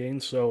elevation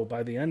gain. So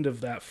by the end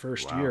of that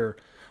first year,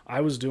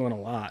 I was doing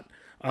a lot.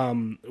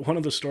 One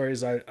of the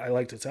stories I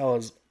like to tell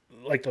is,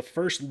 like, the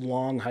first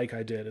long hike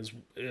I did is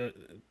a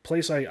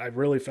place I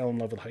really fell in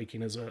love with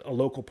hiking is a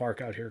local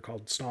park out here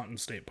called Staunton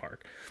State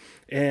Park.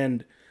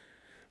 And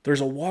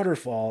there's a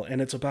waterfall,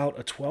 and it's about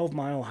a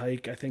 12-mile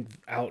hike, I think,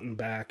 out and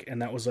back. And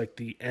that was like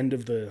the end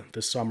of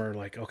the summer.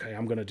 Like, okay,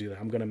 I'm going to do that.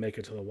 I'm going to make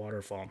it to the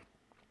waterfall.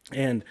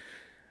 And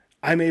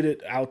I made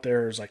it out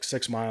there. It was like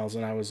 6 miles,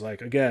 and I was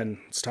like, again,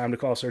 it's time to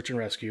call search and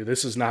rescue.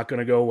 This is not going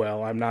to go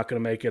well. I'm not going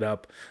to make it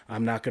up.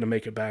 I'm not going to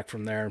make it back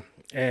from there.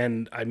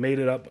 And I made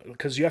it up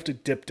because you have to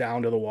dip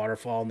down to the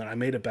waterfall, and then I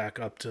made it back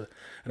up to,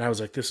 and I was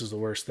like, this is the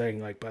worst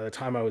thing. Like, by the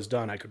time I was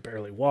done, I could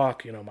barely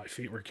walk. My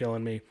feet were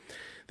killing me.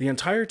 The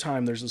entire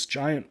time, there's this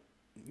giant,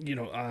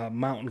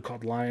 mountain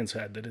called Lion's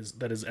Head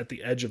that is at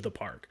the edge of the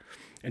park.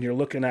 And you're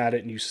looking at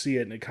it and you see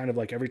it, and it kind of,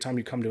 like, every time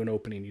you come to an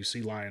opening, you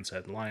see Lion's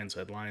Head, Lion's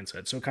Head, Lion's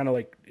Head. So kind of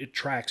like it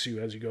tracks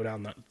you as you go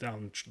down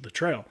the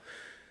trail.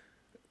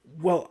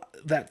 Well,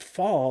 that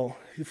fall,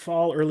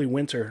 early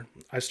winter,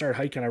 I start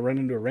hiking. I run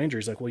into a ranger.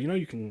 He's like, well,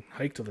 you can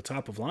hike to the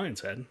top of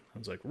Lion's Head. I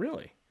was like,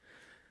 really?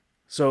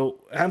 So,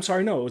 I'm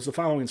sorry, no, it was the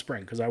following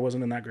spring, because I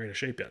wasn't in that great a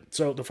shape yet.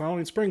 So the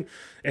following spring,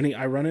 and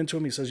I run into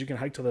him. He says, you can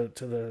hike to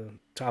the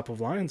top of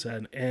Lion's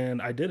Head.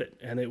 And I did it.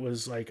 And it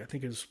was like, I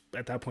think it was,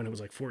 at that point, it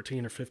was like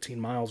 14 or 15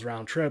 miles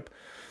round trip.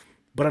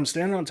 But I'm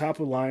standing on top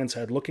of Lion's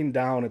Head looking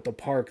down at the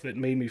park that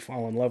made me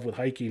fall in love with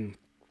hiking,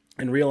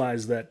 and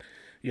realize that,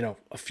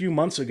 a few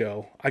months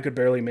ago, I could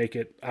barely make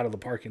it out of the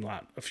parking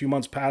lot. A few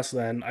months past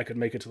then, I could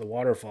make it to the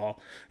waterfall.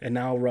 And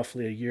now,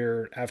 roughly a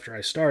year after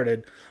I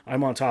started,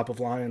 I'm on top of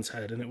Lion's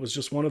Head. And it was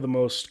just one of the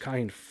most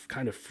kind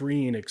of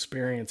freeing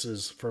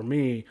experiences for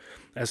me,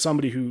 as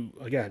somebody who,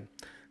 again,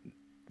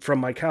 from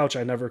my couch,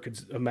 I never could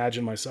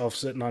imagine myself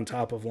sitting on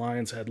top of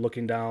Lion's Head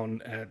looking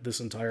down at this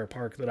entire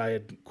park that I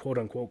had, quote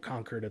unquote,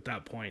 conquered at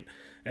that point.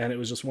 And it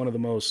was just one of the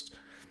most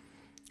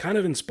kind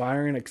of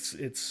inspiring.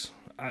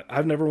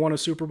 I've never won a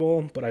Super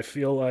Bowl, but I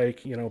feel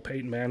like,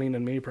 Peyton Manning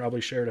and me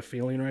probably shared a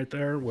feeling right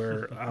there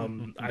where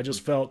I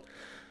just felt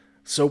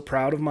so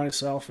proud of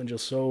myself, and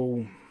just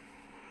so,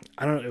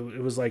 I don't know,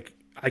 it was like,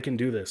 I can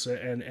do this.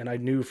 And I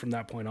knew from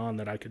that point on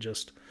that I could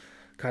just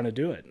kind of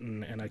do it.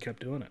 And I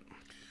kept doing it.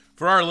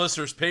 For our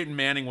listeners, Peyton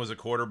Manning was a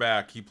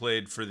quarterback. He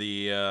played for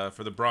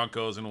the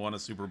Broncos and won a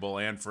Super Bowl,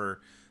 and for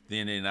the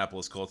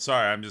Indianapolis Colts.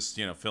 Sorry, I'm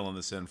just, filling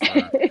this in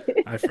for...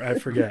 I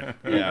forget.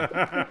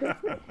 Yeah.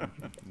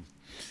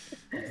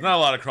 It's not a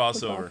lot of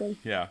crossover. Awesome.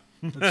 Yeah.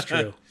 That's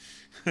true.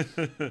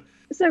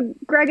 So,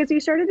 Greg, as you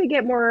started to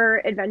get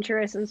more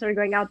adventurous and started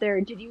going out there,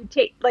 did you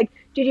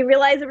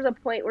realize there was a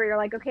point where you're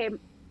like, okay,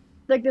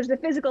 like, there's the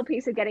physical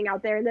piece of getting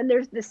out there, and then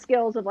there's the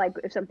skills of, like,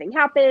 if something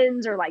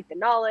happens, or like the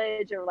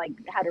knowledge, or like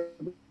how to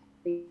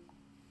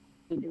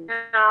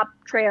map,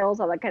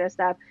 trails, all that kind of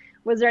stuff.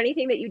 Was there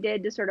anything that you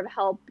did to sort of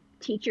help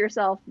teach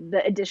yourself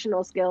the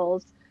additional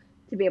skills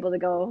to be able to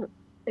go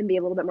and be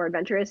a little bit more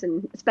adventurous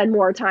and spend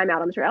more time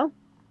out on the trail?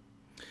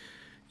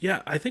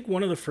 Yeah, I think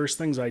one of the first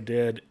things I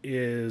did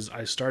is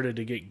I started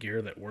to get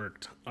gear that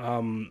worked.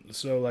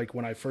 So like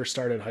when I first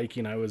started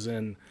hiking, I was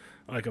in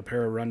like a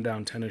pair of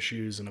rundown tennis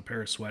shoes and a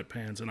pair of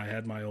sweatpants, and I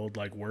had my old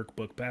like work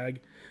book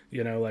bag,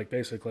 like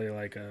basically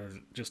like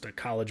just a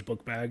college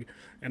book bag.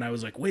 And I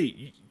was like,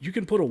 wait, you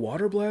can put a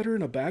water bladder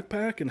in a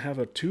backpack and have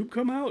a tube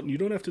come out, and you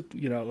don't have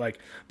to, like,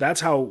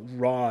 that's how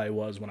raw I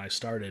was when I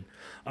started.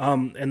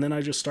 And then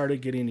I just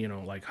started getting,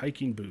 like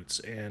hiking boots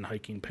and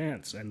hiking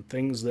pants and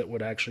things that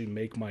would actually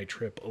make my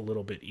trip a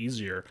little bit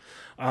easier.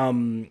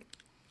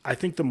 I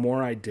think the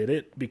more I did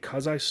it,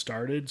 because I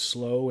started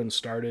slow and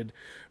started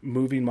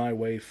moving my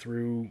way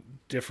through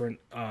different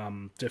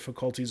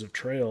difficulties of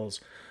trails,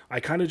 I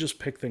kind of just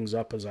picked things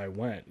up as I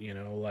went,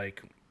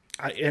 like,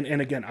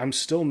 and again, I'm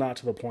still not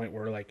to the point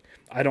where, like,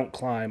 I don't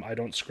climb, I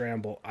don't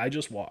scramble, I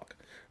just walk.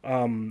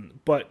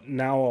 But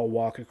now I'll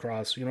walk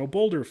across,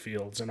 boulder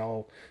fields, and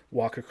I'll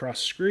walk across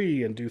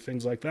scree and do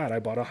things like that. I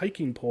bought a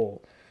hiking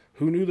pole.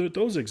 Who knew that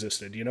those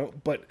existed,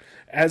 But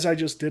as I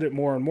just did it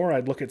more and more,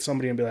 I'd look at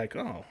somebody and be like,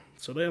 oh,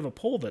 So they have a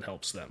pole that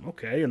helps them.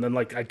 Okay. And then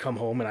like I'd come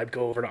home and I'd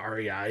go over to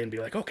REI and be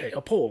like, okay,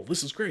 a pole,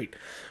 this is great.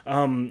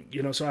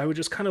 So I would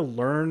just kind of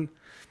learn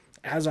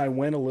as I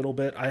went a little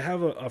bit. I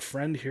have a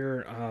friend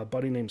here, a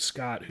buddy named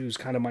Scott, who's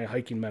kind of my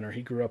hiking mentor.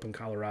 He grew up in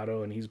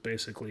Colorado, and he's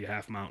basically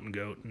half mountain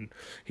goat, and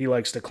he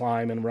likes to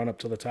climb and run up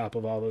to the top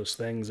of all those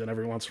things. And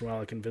every once in a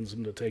while I convince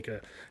him to take an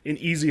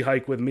easy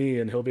hike with me,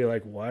 and he'll be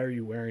like, why are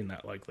you wearing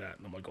that like that?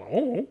 And I'm like,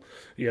 oh,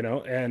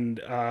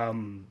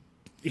 and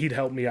he'd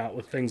help me out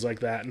with things like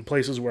that and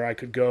places where I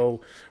could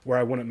go where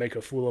I wouldn't make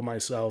a fool of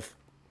myself.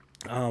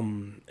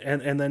 And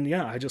then,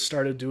 yeah, I just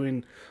started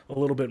doing a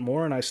little bit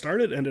more, and I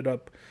ended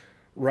up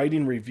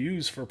writing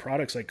reviews for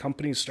products. Like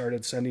companies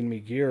started sending me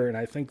gear, and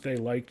I think they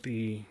liked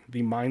the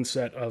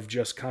mindset of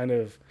just kind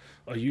of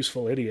a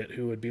useful idiot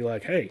who would be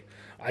like, hey,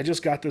 I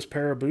just got this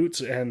pair of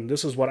boots and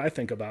this is what I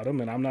think about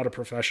them, and I'm not a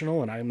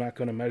professional and I'm not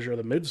going to measure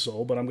the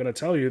midsole, but I'm going to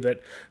tell you that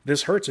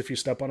this hurts if you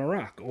step on a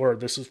rock, or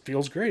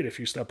feels great if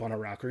you step on a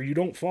rock, or you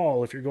don't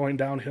fall if you're going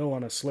downhill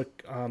on a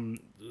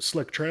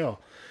slick trail.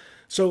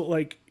 So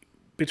like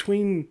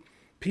between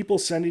people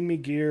sending me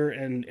gear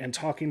and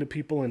talking to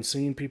people and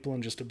seeing people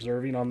and just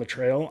observing on the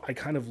trail, I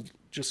kind of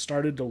just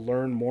started to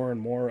learn more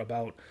and more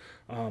about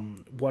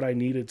what I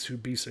needed to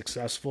be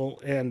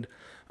successful. And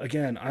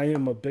again, I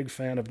am a big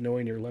fan of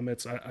knowing your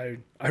limits.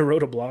 I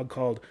wrote a blog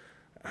called,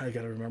 I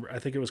got to remember, I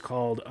think it was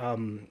called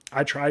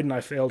I Tried and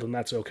I Failed and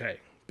That's Okay.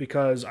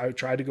 Because I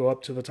tried to go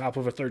up to the top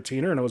of a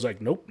 13er and I was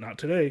like, nope, not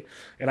today.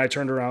 And I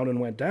turned around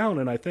and went down.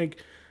 And I think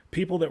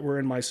people that were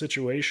in my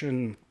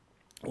situation,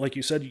 like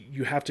you said,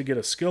 you have to get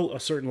a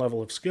certain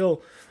level of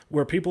skill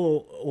where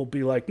people will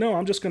be like, no,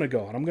 I'm just going to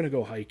go and I'm going to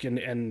go hike.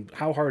 And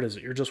how hard is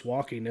it? You're just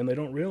walking. And they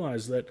don't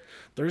realize that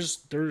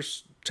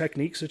there's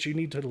techniques that you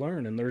need to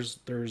learn. And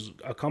there's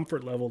a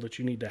comfort level that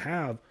you need to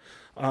have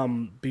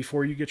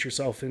before you get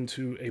yourself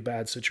into a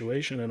bad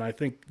situation. And I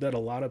think that a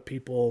lot of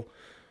people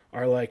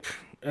are like,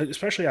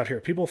 especially out here,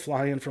 people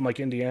fly in from like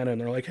Indiana and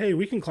they're like, hey,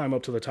 we can climb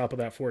up to the top of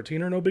that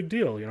 14er. No big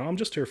deal. I'm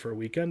just here for a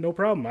weekend. No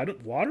problem. I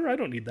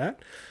don't need that.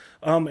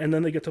 And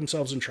then they get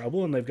themselves in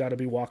trouble and they've got to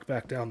be walked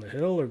back down the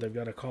hill, or they've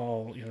got to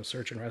call,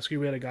 search and rescue.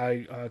 We had a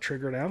guy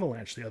trigger an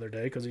avalanche the other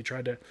day because he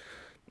tried to,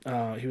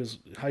 he was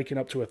hiking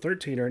up to a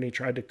 13er and he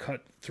tried to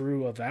cut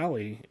through a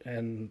valley,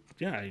 and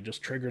yeah, he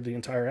just triggered the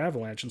entire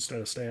avalanche instead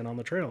of staying on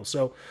the trail.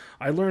 So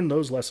I learned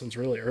those lessons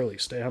really early.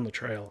 Stay on the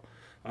trail,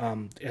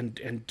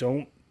 and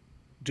don't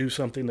do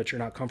something that you're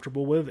not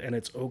comfortable with, and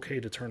it's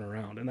okay to turn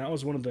around. And that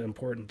was one of the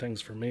important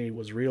things for me,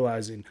 was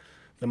realizing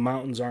the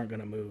mountains aren't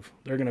going to move.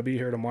 They're going to be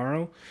here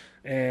tomorrow.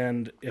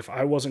 And if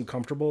I wasn't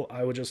comfortable,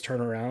 I would just turn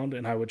around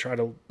and I would try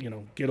to,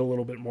 get a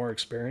little bit more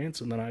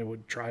experience, and then I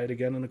would try it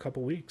again in a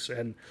couple weeks.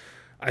 And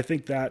I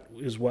think that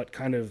is what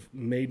kind of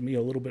made me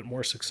a little bit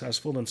more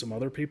successful than some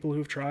other people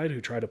who try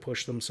to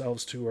push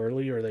themselves too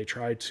early, or they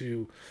tried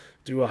to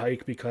do a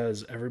hike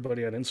because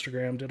everybody on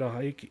Instagram did a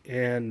hike.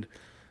 And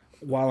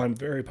while I'm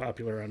very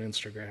popular on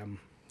Instagram,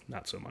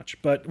 not so much,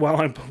 but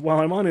while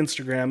I'm on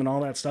Instagram and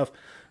all that stuff,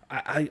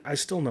 I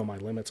still know my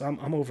limits.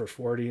 I'm over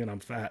 40 and I'm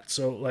fat.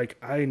 So like,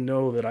 I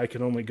know that I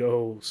can only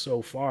go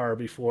so far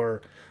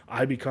before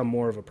I become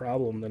more of a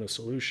problem than a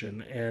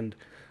solution. And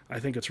I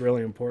think it's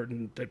really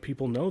important that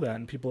people know that,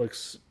 and people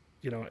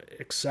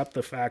accept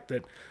the fact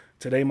that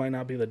today might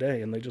not be the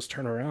day, and they just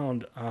turn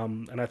around.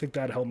 And I think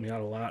that helped me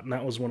out a lot. And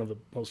that was one of the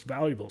most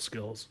valuable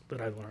skills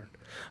that I learned.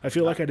 I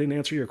feel like I didn't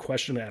answer your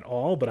question at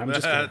all, but I'm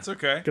just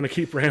gonna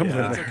keep rambling.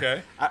 Yeah, that's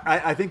okay.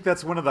 I think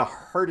that's one of the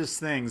hardest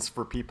things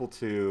for people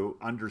to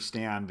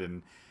understand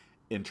and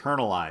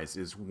internalize,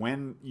 is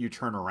when you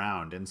turn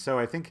around. And so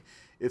I think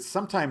it's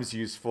sometimes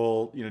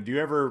useful, do you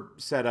ever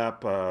set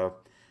up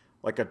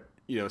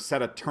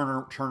set a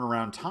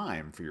turnaround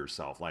time for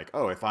yourself? Like,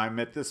 oh, if I'm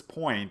at this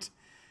point,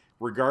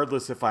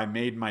 regardless if I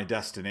made my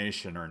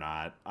destination or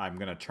not, I'm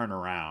going to turn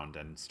around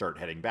and start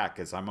heading back,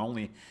 because I'm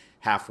only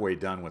halfway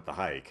done with the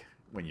hike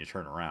when you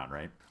turn around,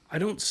 right? I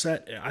don't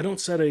set a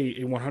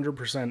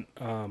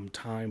 100%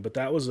 time, but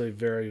that was a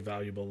very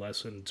valuable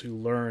lesson, to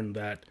learn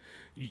that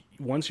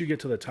once you get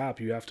to the top,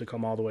 you have to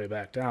come all the way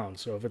back down.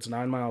 So if it's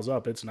 9 miles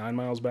up, it's 9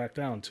 miles back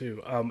down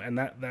too. And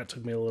that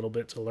took me a little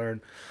bit to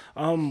learn.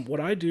 What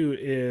I do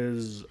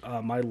is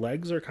my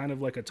legs are kind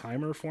of like a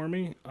timer for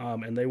me,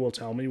 and they will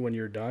tell me when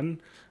you're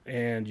done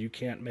and you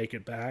can't make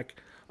it back.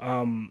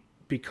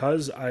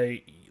 Because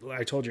I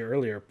told you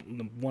earlier,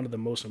 one of the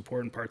most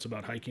important parts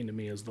about hiking to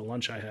me is the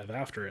lunch I have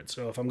after it.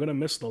 So if I'm going to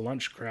miss the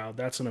lunch crowd,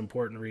 that's an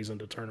important reason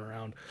to turn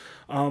around.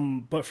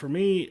 But for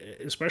me,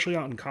 especially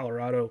out in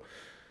Colorado,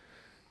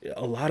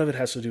 a lot of it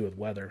has to do with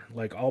weather.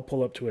 Like, I'll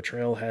pull up to a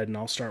trailhead and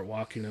I'll start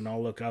walking and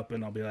I'll look up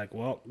and I'll be like,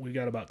 well, we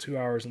got about 2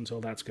 hours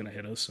until that's going to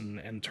hit us,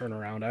 and turn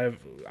around.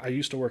 I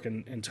used to work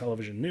in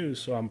television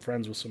news, so I'm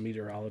friends with some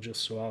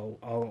meteorologists. So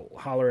I'll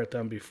holler at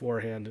them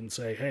beforehand and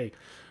say, hey,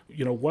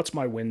 what's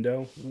my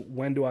window?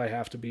 When do I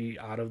have to be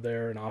out of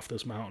there and off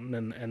this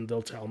mountain? And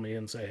they'll tell me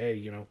and say,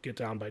 hey, get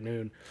down by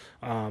noon.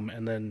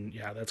 And then,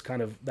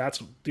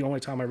 that's the only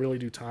time I really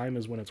do time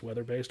is when it's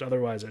weather based.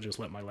 Otherwise, I just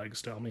let my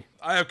legs tell me.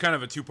 I have kind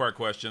of a two-part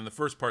question. The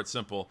first part's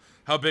simple.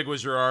 How big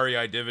was your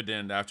REI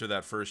dividend after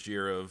that first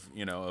year of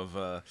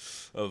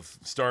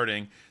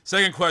starting?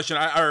 Second question,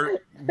 or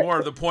more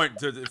of the point,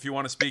 if you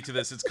want to speak to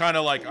this, it's kind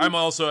of like I'm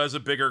also, as a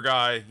bigger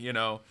guy,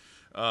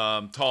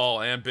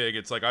 tall and big,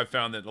 it's like I've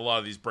found that a lot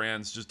of these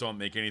brands just don't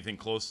make anything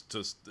close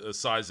to a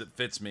size that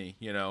fits me,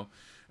 and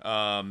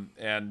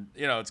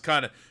it's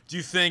kind of, do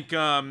you think,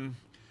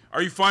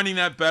 are you finding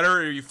that better?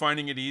 Are you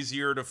finding it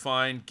easier to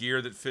find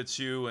gear that fits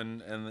you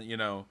and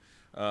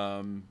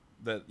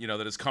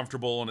that is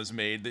comfortable and is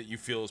made, that you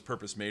feel is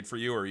purpose made for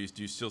you, or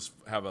do you still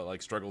have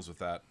struggles with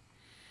that?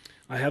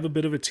 I have a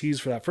bit of a tease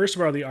for that. First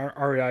of all, the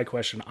REI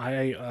question.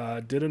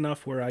 I did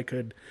enough where I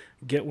could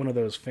get one of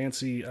those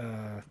fancy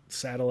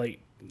satellite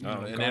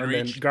Garmin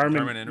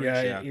InReach,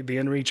 yeah, the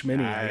InReach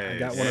Mini. Nice. I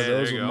got one of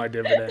those with my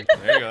dividend.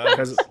 There you go.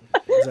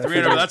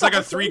 That's like a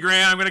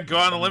 $3,000. I'm going to go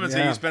on the limb and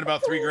say you spent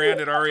about $3,000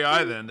 at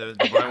REI then to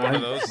buy one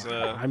of those.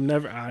 I'm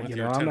never, I'm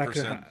not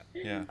gonna.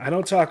 Yeah. I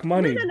don't talk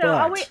money.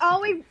 No. But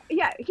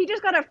He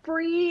just got a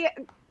free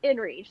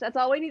InReach. That's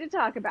all we need to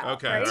talk about.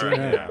 Okay. Right? Right.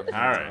 Yeah. All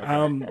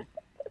right.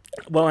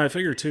 Well, I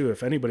figure too,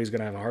 if anybody's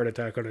gonna have a heart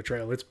attack on a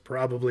trail, it's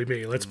probably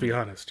me. Let's be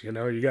honest. You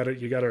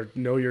gotta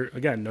know your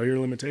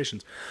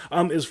limitations.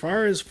 As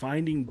far as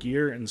finding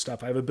gear and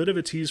stuff, I have a bit of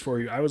a tease for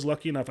you. I was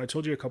lucky enough. I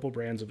told you a couple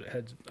brands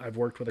I've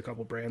worked with a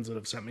couple brands that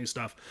have sent me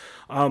stuff,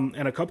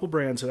 and a couple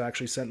brands have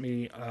actually sent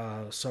me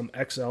some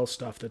XL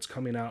stuff that's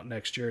coming out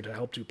next year to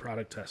help do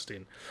product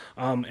testing.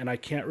 And I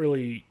can't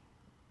really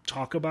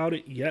talk about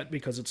it yet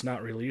because it's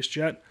not released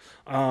yet,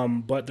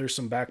 but there's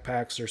some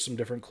backpacks, there's some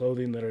different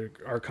clothing that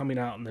are coming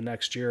out in the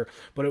next year,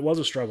 but it was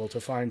a struggle to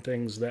find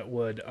things that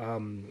would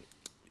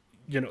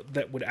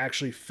that would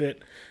actually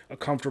fit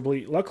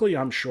comfortably. Luckily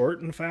I'm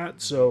short and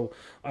fat, so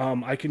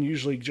I can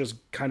usually just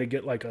kind of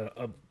get like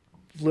a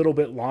little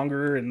bit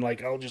longer, and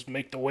I'll just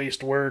make the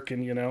waist work,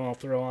 and I'll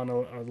throw on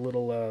a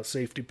little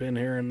safety pin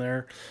here and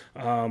there,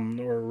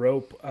 or a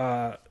rope,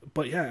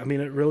 but yeah, I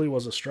mean, it really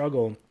was a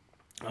struggle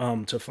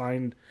to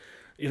find,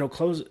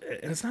 clothes,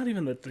 and it's not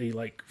even that they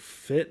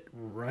fit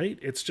right.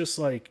 It's just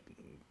they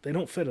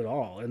don't fit at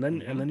all. And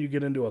then you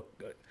get into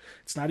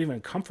it's not even a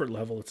comfort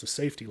level. It's a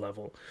safety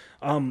level.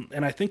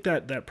 And I think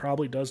that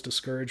probably does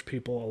discourage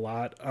people a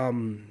lot.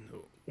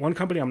 One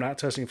company I'm not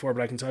testing for,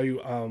 but I can tell you,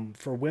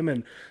 for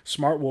women,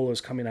 Smartwool is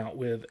coming out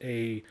with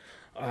a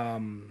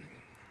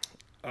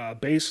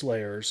base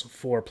layers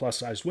for plus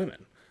size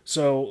women.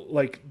 So,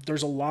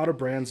 there's a lot of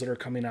brands that are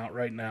coming out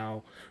right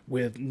now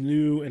with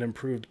new and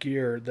improved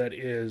gear that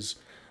is,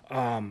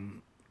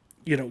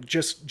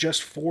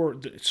 just for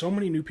so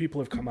many new people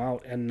have come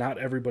out, and not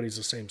everybody's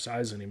the same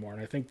size anymore.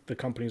 And I think the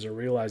companies are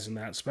realizing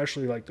that,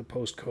 especially the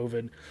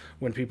post-COVID,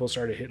 when people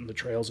started hitting the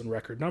trails in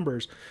record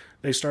numbers,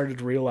 they started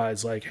to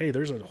realize hey,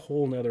 there's a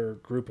whole nother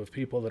group of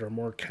people that are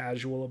more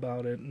casual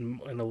about it, and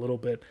a little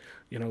bit,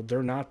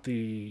 they're not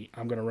the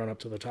I'm going to run up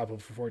to the top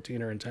of a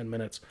 14er in 10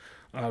 minutes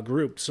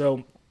group.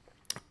 So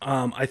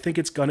I think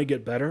it's going to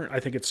get better.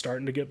 I think it's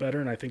starting to get better,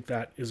 and I think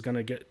that is going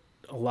to get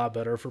a lot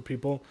better for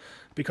people,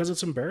 because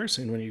it's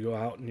embarrassing when you go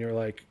out and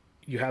you're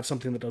you have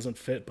something that doesn't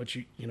fit, but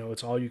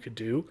it's all you could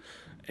do.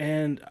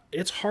 And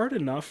it's hard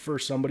enough for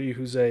somebody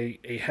who's a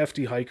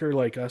hefty hiker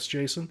like us,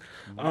 Jason.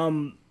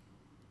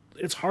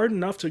 It's hard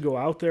enough to go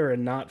out there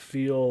and not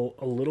feel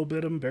a little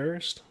bit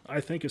embarrassed.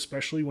 I think,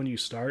 especially when you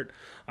start.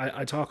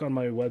 I talk on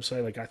my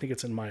website, I think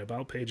it's in my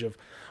about page,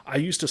 I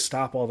used to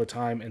stop all the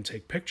time and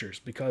take pictures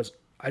because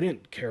I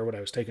didn't care what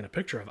I was taking a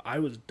picture of. I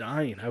was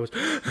dying. I was,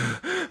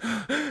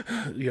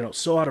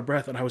 so out of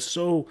breath. And I was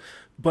so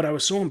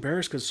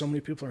embarrassed because so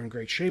many people are in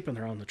great shape and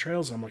they're on the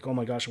trails. And I'm like, oh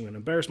my gosh, I'm going to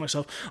embarrass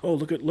myself. Oh,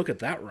 look at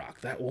that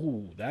rock.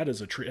 That is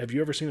a tree. Have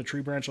you ever seen a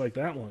tree branch like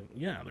that one?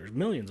 Yeah, there's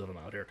millions of them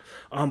out here.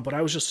 But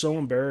I was just so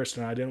embarrassed,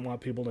 and I didn't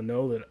want people to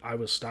know that I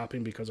was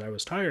stopping because I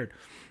was tired.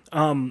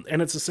 And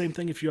it's the same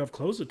thing if you have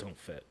clothes that don't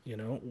fit, you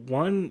don't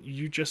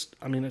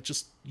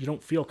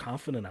feel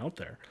confident out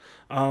there.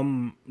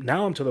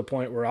 Now I'm to the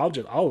point where I'll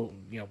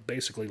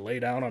basically lay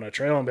down on a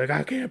trail and be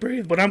I can't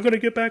breathe, but I'm going to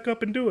get back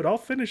up and do it. I'll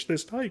finish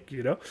this hike,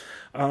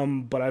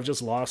 but I've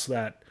just lost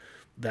that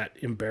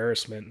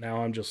embarrassment.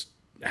 Now I'm just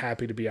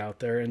happy to be out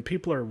there, and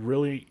people are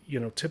really,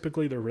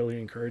 typically they're really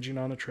encouraging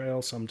on the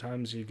trail.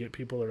 Sometimes you get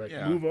people that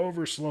are move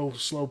over, slow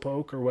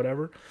poke or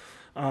whatever.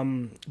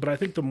 But I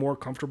think the more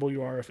comfortable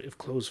you are, if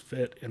clothes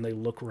fit and they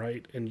look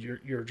right, and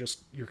you're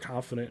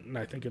confident, and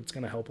I think it's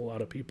going to help a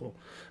lot of people.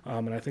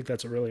 And I think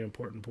that's a really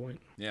important point.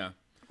 Yeah.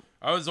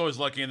 I was always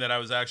lucky in that I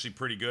was actually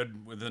pretty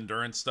good with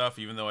endurance stuff,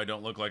 even though I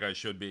don't look like I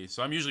should be.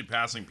 So I'm usually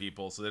passing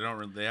people, so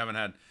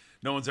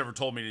no one's ever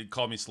told me to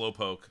call me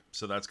slowpoke.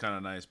 So that's kind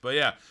of nice. But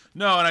yeah,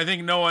 no. And I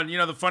think no one,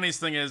 the funniest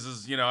thing is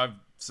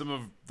some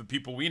of the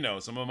people we know,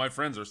 some of my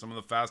friends are some of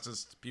the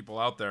fastest people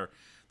out there.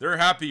 They're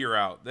happy you're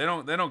out. They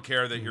don't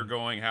care that you're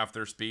going half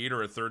their speed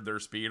or a third their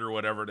speed or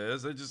whatever it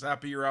is. They're just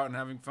happy you're out and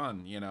having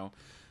fun,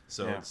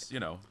 So Yeah. it's,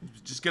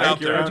 just get out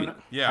there.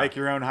 Hike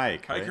your own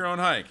hike. Hike right? your own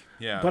hike.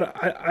 Yeah. But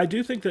I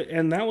do think that,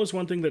 and that was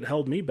one thing that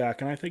held me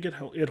back, and I think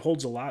it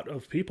holds a lot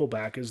of people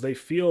back, is they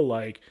feel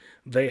like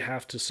they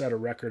have to set a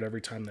record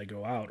every time they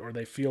go out, or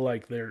they feel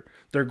like they're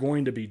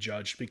going to be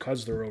judged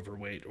because they're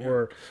overweight,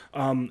 or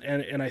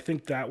and I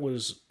think that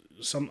was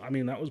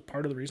that was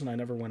part of the reason I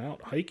never went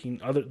out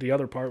hiking. The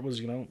other part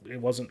was,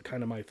 it wasn't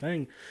kind of my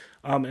thing.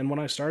 And when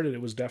I started,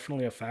 it was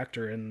definitely a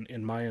factor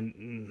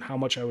in how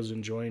much I was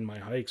enjoying my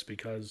hikes,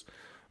 because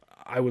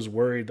I was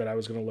worried that I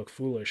was going to look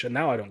foolish. And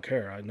now I don't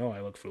care. I know I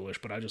look foolish,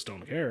 but I just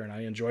don't care. And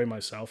I enjoy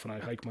myself, and I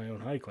hike my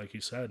own hike, like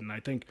you said. And I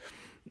think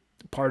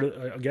part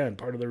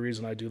of the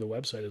reason I do the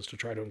website is to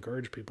try to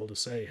encourage people to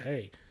say,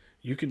 hey,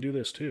 you can do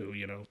this too.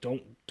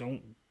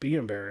 Don't be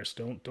embarrassed.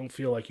 Don't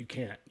feel like you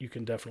can't. You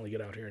can definitely get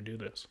out here and do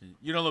this.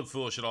 You don't look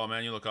foolish at all,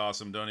 man. You look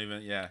awesome. Don't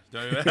even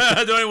don't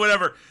even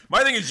whatever.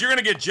 My thing is, you're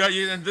gonna get judged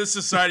in this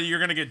society. You're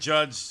gonna get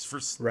judged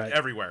for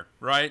everywhere,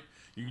 right?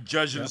 You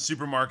judge in the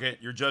supermarket.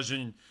 You're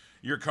judging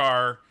your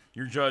car.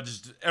 You're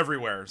judged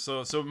everywhere.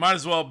 So might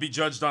as well be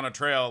judged on a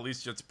trail. At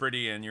least it's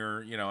pretty and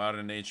you're out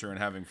in nature and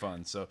having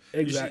fun. So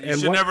exactly. You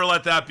should never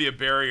let that be a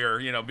barrier.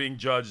 Being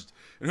judged.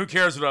 And who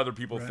cares what other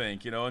people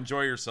think?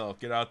 Enjoy yourself.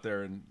 Get out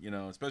there and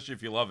especially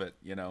if you love it.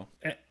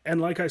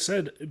 And like I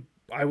said,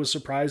 I was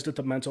surprised at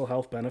the mental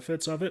health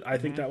benefits of it. I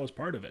think that was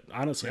part of it.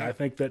 Honestly, I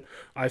think that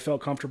I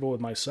felt comfortable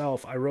with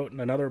myself. I wrote in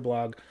another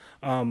blog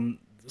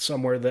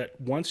somewhere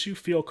that once you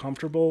feel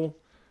comfortable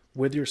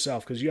with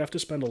yourself, because you have to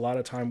spend a lot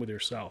of time with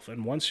yourself,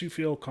 and once you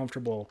feel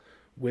comfortable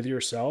with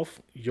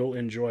yourself, you'll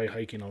enjoy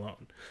hiking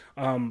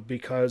alone.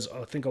 Because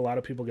I think a lot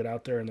of people get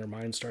out there and their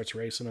mind starts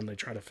racing and they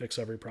try to fix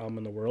every problem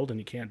in the world, and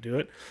you can't do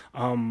it.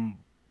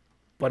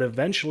 But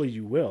eventually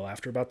you will.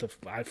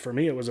 For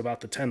me, it was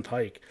about the 10th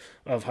hike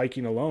of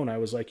hiking alone. I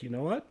was like, you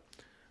know what?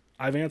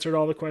 I've answered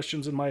all the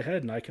questions in my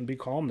head, and I can be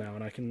calm now,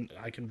 and I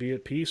can be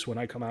at peace when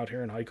I come out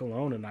here and hike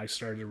alone. And I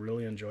started to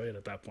really enjoy it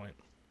at that point.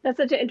 That's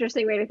such an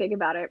interesting way to think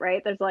about it,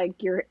 right? There's like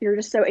you're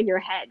just so in your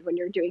head when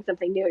you're doing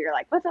something new. You're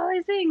like, what's all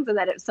these things? And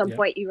then at some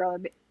point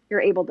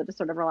you're able to just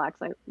sort of relax.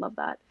 I love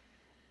that.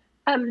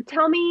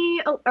 Tell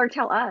me, or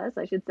tell us,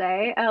 I should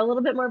say, a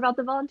little bit more about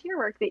the volunteer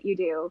work that you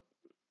do,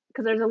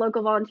 because there's a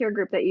local volunteer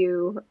group that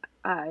you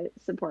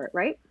support,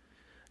 right?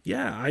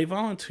 Yeah, I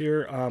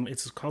volunteer.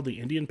 It's called the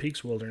Indian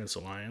Peaks Wilderness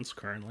Alliance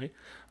currently.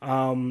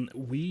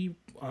 We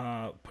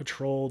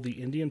patrol the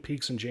Indian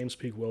Peaks and James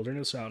Peak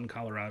Wilderness out in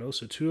Colorado.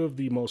 So two of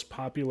the most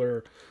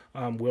popular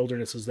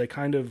wildernesses. They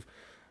kind of,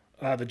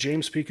 the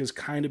James Peak is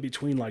kind of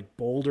between like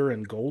Boulder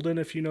and Golden,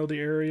 if you know the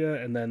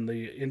area. And then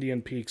the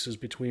Indian Peaks is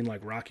between like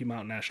Rocky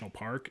Mountain National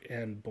Park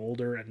and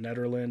Boulder and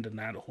Nederland and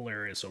that whole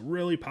area. So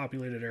really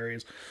populated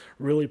areas,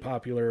 really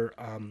popular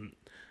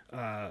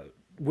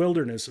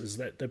wildernesses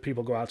that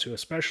people go out to,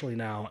 especially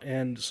now.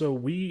 And so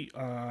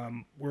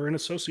we're in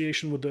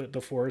association with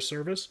the Forest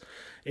Service,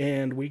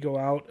 and we go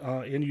out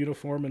in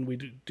uniform and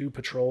we do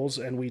patrols,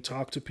 and we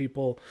talk to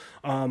people.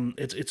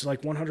 It's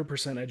like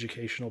 100%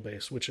 educational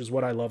based, which is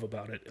what I love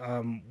about it.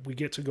 We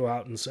get to go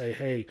out and say,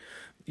 hey,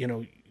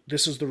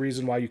 this is the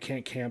reason why you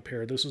can't camp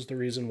here. This is the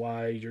reason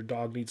why your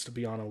dog needs to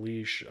be on a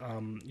leash,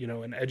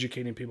 and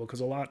educating people.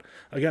 Because a lot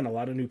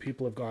of new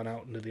people have gone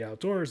out into the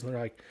outdoors, and they're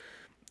like,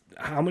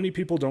 how many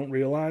people don't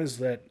realize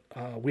that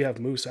we have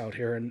moose out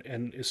here,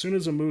 and as soon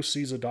as a moose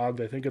sees a dog,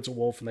 they think it's a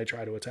wolf and they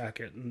try to attack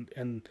it.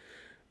 And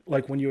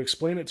like when you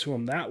explain it to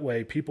them that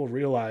way, people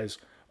realize,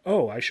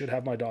 oh, I should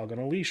have my dog on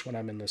a leash when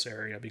I'm in this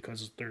area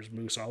because there's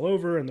moose all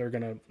over, and they're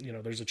going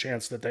to, there's a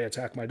chance that they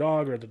attack my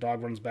dog, or the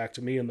dog runs back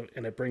to me and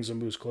it brings a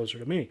moose closer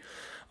to me.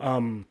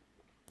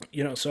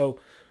 So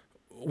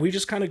we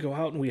just kind of go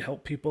out and we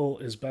help people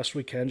as best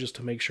we can just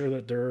to make sure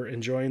that they're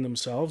enjoying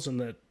themselves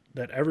and that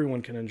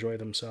everyone can enjoy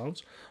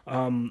themselves.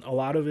 A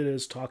lot of it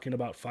is talking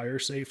about fire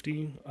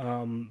safety.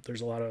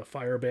 There's a lot of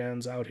fire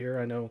bans out here.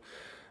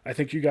 I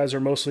think you guys are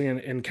mostly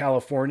in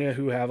California,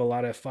 who have a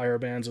lot of fire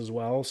bans as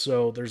well.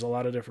 So there's a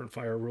lot of different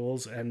fire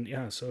rules. And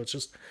yeah, so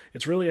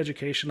it's really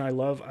education.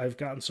 I've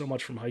gotten so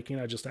much from hiking.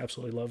 I just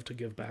absolutely love to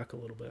give back a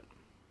little bit.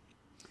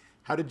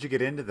 How did you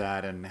get into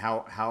that, and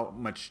how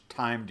much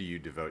time do you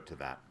devote to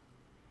that?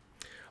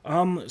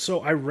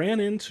 So I ran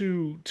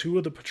into two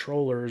of the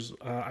patrollers.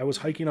 I was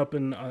hiking up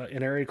in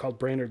an area called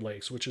Brainerd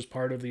Lakes, which is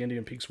part of the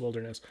Indian Peaks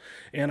Wilderness.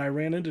 And I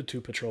ran into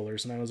two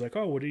patrollers, and I was like,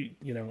 oh, what are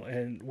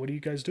you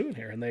guys doing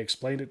here? And they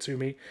explained it to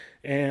me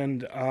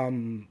and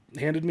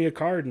handed me a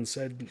card and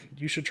said,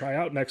 you should try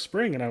out next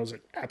spring. And I was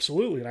like,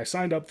 absolutely. And I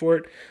signed up for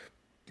it.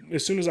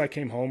 As soon as I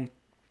came home,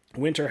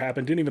 winter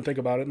happened, didn't even think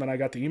about it. And then I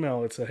got the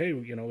email. It said, hey,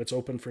 it's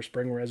open for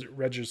spring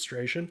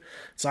registration.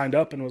 Signed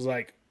up and was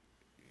like,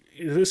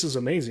 this is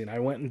amazing. I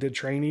went and did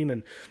training,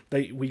 and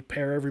we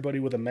pair everybody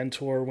with a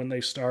mentor when they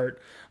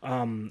start.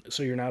 So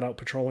you're not out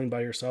patrolling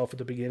by yourself at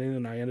the beginning.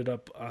 And I ended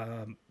up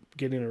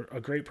getting a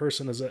great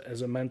person as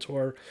a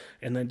mentor,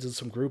 and then did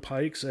some group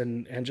hikes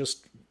and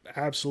just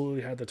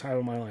absolutely had the time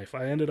of my life.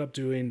 I ended up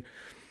doing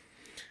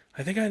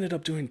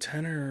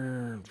 10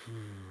 or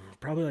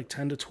probably like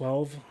 10 to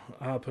 12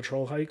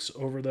 patrol hikes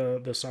over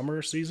the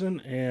summer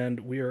season, and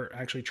we are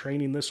actually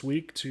training this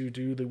week to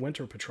do the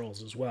winter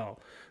patrols as well.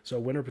 So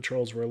winter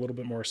patrols were a little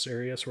bit more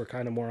serious. We're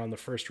kind of more on the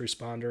first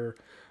responder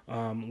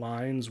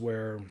lines,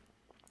 where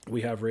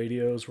we have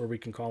radios where we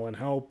can call in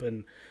help,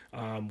 and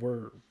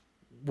we're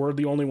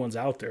the only ones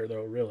out there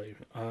though, really,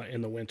 in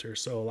the winter.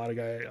 So a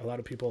lot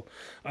of people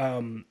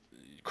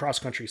cross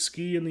country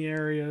ski in the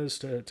areas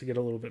to get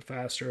a little bit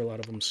faster. A lot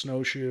of them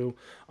snowshoe.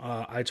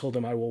 I told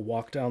them I will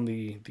walk down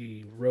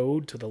the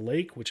road to the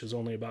lake, which is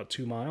only about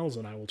 2 miles,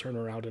 and I will turn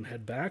around and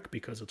head back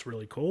because it's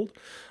really cold.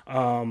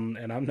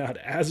 And I'm not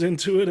as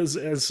into it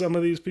as some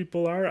of these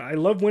people are. I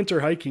love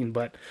winter hiking,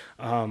 but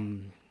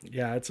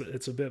yeah,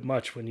 it's a bit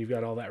much when you've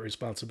got all that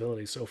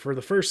responsibility. So for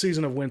the first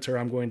season of winter,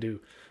 I'm going to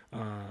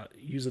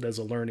use it as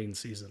a learning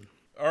season.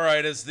 All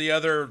right, as the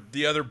other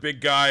big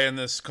guy in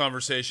this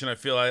conversation, I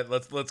feel like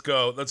let's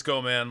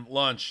go, man.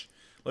 Lunch.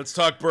 Let's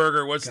talk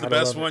burger. What's the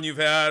best one you've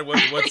had?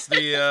 What's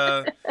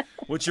the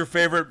what's your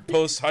favorite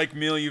post hike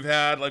meal you've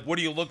had? Like, what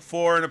do you look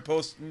for in a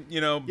post what's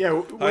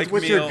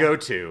meal? your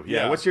go-to?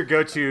 Yeah, what's your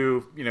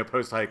go-to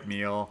post hike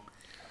meal?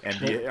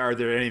 And are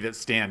there any that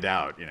stand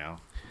out?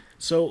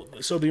 So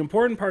the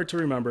important part to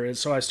remember is,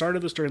 so I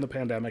started this during the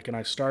pandemic, and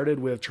I started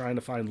with trying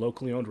to find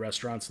locally owned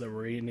restaurants that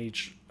were in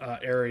each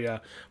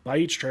area by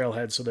each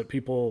trailhead, so that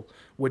people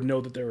would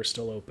know that they were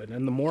still open.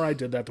 And the more I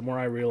did that, the more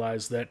I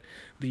realized that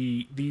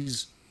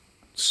these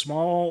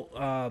small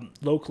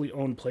locally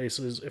owned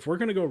places, if we're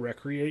going to go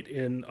recreate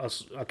in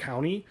a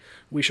county,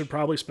 we should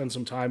probably spend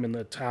some time in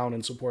the town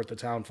and support the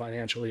town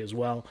financially as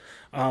well.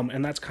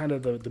 And that's kind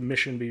of the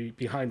mission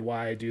behind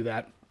why I do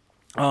that.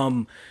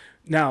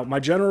 Now, my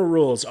general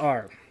rules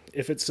are,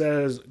 if it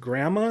says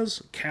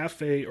grandma's,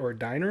 cafe, or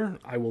diner,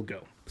 I will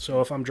go.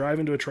 So if I'm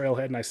driving to a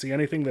trailhead and I see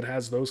anything that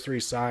has those 3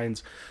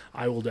 signs,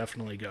 I will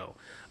definitely go.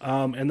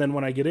 And then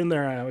when I get in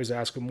there, I always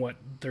ask them what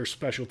their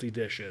specialty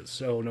dish is.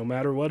 So no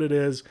matter what it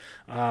is,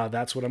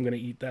 that's what I'm going to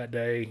eat that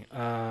day,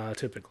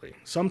 typically.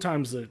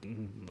 Sometimes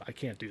I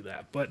can't do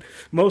that, but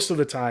most of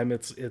the time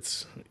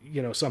it's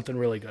something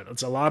really good.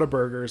 It's a lot of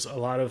burgers, a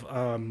lot of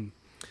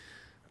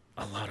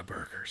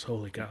burgers.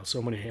 Holy cow,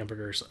 so many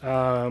hamburgers.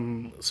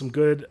 Some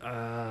good.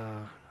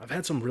 I've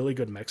had some really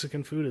good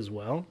Mexican food as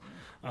well.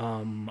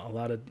 A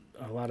lot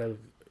of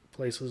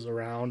places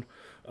around.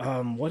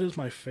 What is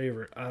my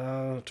favorite?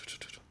 I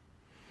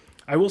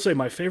will say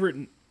my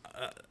favorite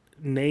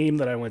name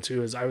that I went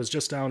to is, I was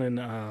just down in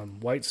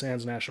White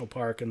Sands National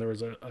Park, and there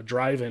was a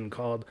drive-in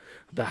called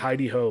the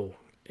Heidi Ho,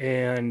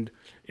 and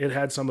it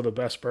had some of the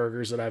best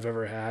burgers that I've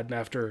ever had. And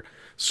after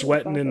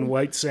sweating in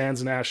White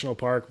Sands National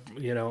Park,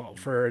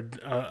 for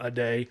a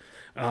day,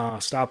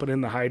 stopping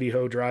in the Heidi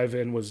Ho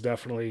drive-in was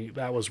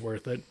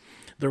worth it.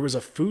 There was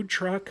a food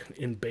truck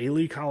in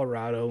Bailey,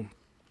 Colorado.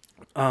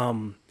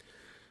 I'm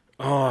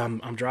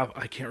dropping.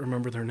 I can't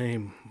remember their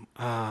name.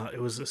 It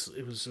was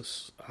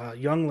this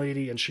young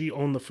lady, and she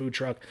owned the food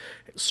truck.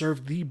 It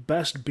served the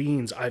best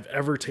beans I've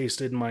ever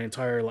tasted in my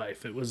entire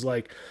life. It was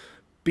like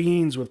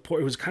beans with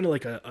pork. It was kind of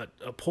like a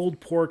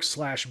pulled pork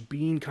 /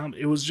 bean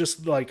it was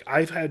just like,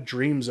 I've had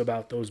dreams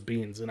about those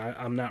beans, and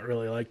I'm not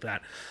really like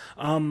that.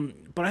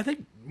 But I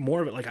think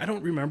more of it, like, I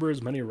don't remember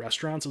as many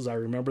restaurants as I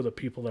remember the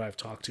people that I've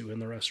talked to in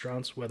the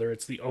restaurants, whether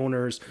it's the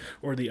owners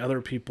or the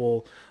other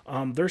people.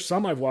 There's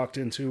some I've walked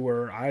into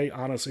where I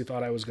honestly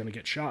thought I was going to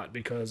get shot,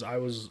 because I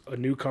was a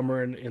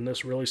newcomer in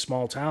this really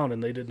small town,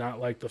 and they did not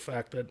like the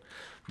fact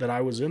that I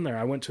was in there.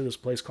 I went to this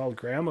place called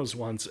Grandma's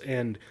once,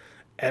 and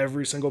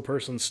every single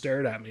person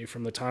stared at me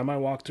from the time I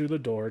walked through the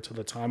door to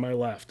the time I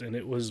left. And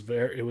it was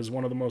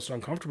one of the most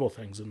uncomfortable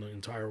things in the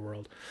entire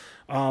world.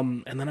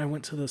 And then I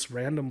went to this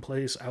random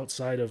place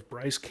outside of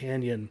Bryce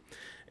Canyon,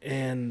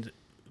 and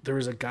there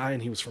was a guy,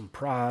 and he was from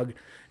Prague,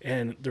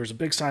 and there was a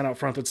big sign out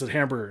front that said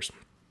hamburgers.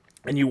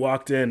 And you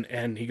walked in,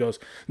 and he goes,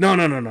 no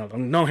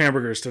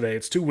hamburgers today.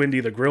 It's too windy.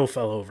 The grill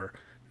fell over.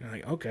 And I'm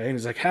like, okay. And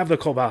he's like, have the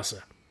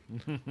kielbasa.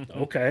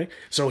 Okay,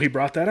 so he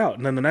brought that out,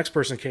 and then the next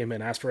person came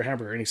in, asked for a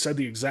hamburger, and he said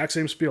the exact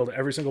same spiel to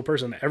every single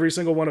person. Every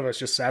single one of us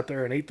just sat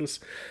there and ate this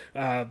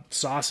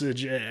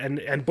sausage,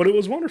 but it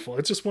was wonderful.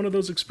 It's just one of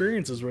those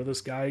experiences where this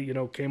guy,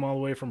 came all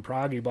the way from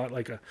Prague. He bought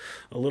like a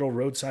little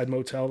roadside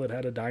motel that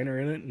had a diner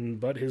in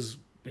it, but his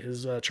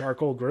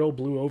charcoal grill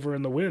blew over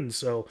in the wind,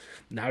 so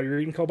now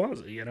you're eating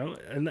kielbasa,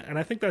 and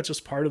I think that's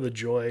just part of the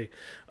joy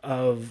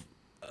of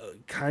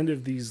kind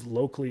of these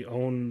locally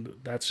owned.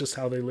 That's just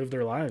how they live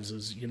their lives,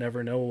 is you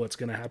never know what's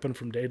going to happen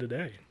from day to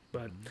day.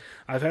 But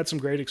I've had some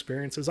great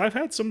experiences. I've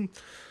had some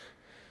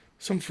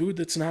food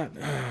that's not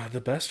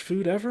the best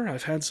food ever.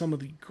 I've had some of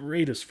the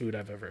greatest food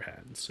I've ever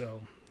had.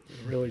 So it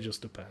really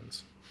just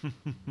depends.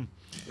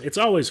 It's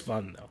always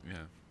fun though.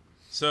 Yeah.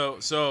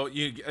 So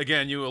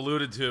you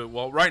alluded to,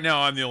 well, right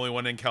now I'm the only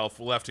one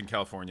left in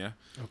California.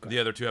 Okay. The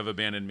other two have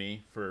abandoned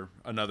me for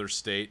another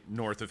state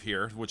north of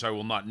here, which I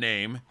will not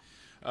name.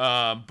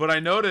 But I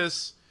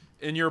notice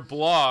in your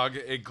blog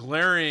a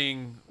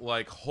glaring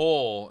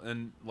hole,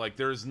 and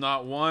there's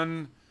not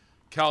one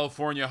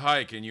California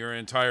hike in your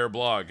entire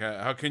blog.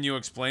 How can you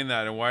explain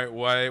that, and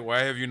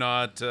why have you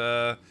not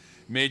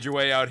made your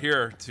way out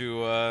here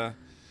to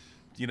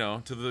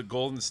to the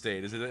Golden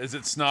State? Is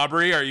it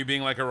snobbery? Are you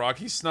being like a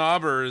Rocky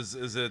snob, or is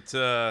it?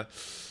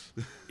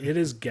 It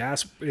is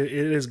gas. It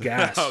is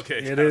gas. Okay,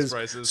 it gas is.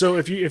 prices. So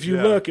if you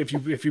look,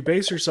 if you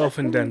base yourself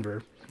in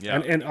Denver,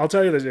 and I'll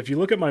tell you this: if you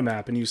look at my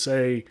map and you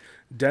say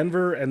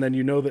Denver, and then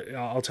that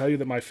I'll tell you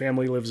that my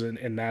family lives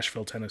in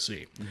Nashville,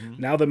 Tennessee.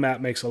 Mm-hmm. Now the map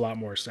makes a lot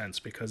more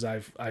sense because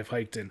I've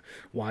hiked in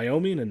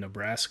Wyoming and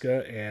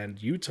Nebraska and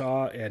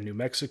Utah and New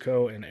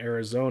Mexico and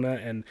Arizona,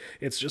 and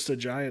it's just a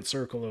giant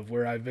circle of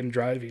where I've been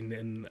driving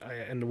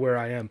and where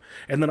I am.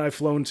 And then I've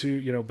flown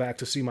to back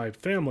to see my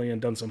family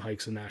and done some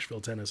hikes in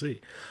Nashville,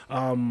 Tennessee.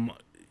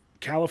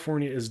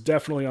 California is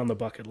definitely on the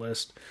bucket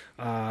list.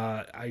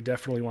 I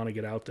definitely want to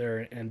get out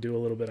there and do a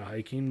little bit of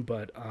hiking,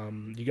 but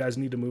you guys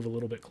need to move a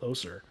little bit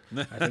closer.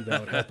 I think that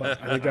would help. I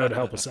think that would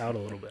help us out a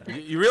little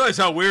bit. You realize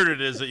how weird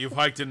it is that you've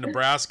hiked in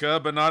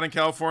Nebraska but not in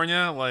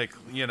California? Like,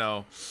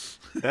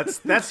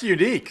 That's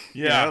unique.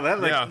 Yeah,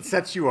 that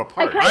sets you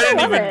apart.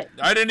 I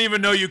didn't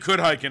even know you could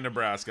hike in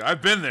Nebraska.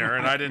 I've been there,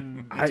 and it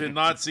did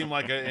not seem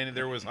like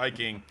there was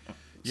hiking.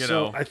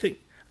 I think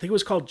it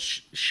was called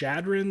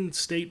Shadron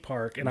State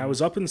Park, and I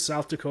was up in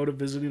South Dakota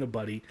visiting a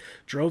buddy,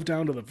 drove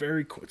down to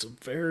it's a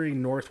very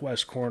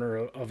northwest corner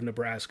of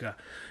Nebraska,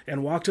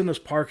 and walked in this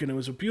park, and it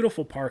was a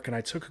beautiful park, and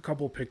I took a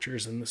couple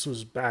pictures, and this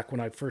was back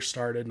when I first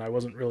started, and I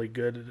wasn't really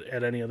good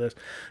at any of this.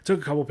 Took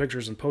a couple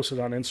pictures and posted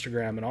on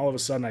Instagram, and all of a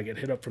sudden I get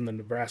hit up from the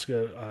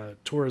Nebraska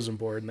Tourism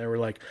Board, and they were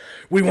like,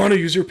 "We want to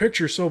use your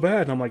picture so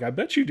bad," and I'm like, "I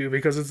bet you do,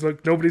 because it's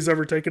like nobody's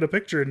ever taken a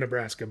picture in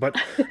Nebraska." But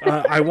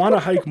I want to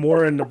hike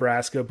more in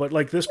Nebraska, but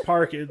like this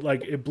park,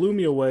 it blew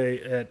me away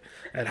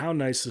at how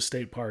nice the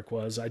state park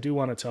was. I do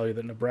want to tell you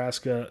that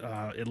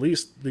Nebraska, at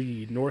least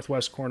the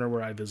northwest corner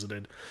where I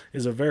visited,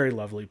 is a very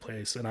lovely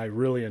place, and I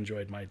really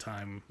enjoyed my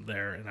time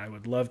there, and I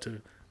would love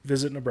to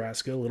visit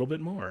Nebraska a little bit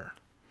more.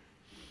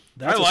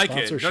 I like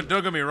it.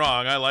 Don't get me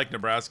wrong. I like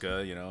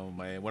Nebraska.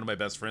 One of my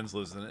best friends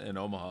lives in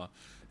Omaha,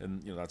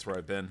 and that's where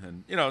I've been,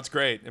 and it's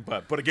great.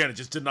 But again, it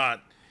just did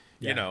not,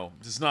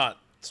 does not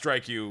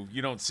strike you.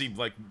 You don't see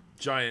like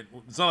giant.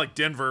 It's not like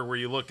Denver where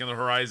you look in the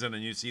horizon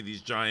and you see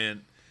these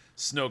giant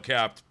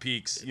snow-capped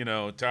peaks,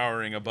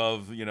 towering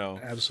above.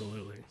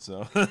 Absolutely.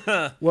 So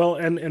well,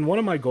 and one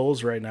of my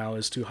goals right now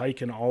is to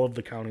hike in all of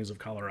the counties of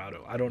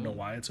Colorado. I don't know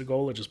why it's a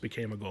goal. It just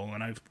became a goal,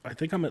 and I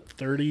think I'm at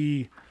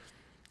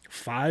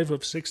 35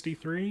 of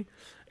 63.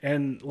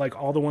 And like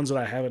all the ones that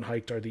I haven't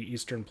hiked are the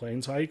Eastern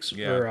Plains hikes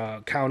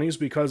or counties,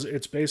 because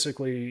it's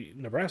basically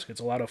Nebraska. It's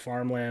a lot of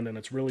farmland and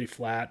it's really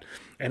flat.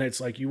 And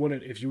it's like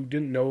if you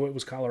didn't know it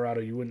was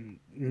Colorado, you wouldn't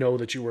know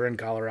that you were in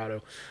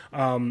Colorado.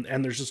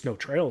 And there's just no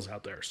trails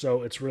out there.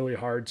 So it's really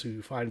hard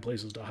to find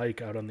places to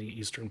hike out on the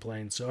Eastern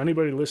Plains. So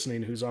anybody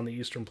listening who's on the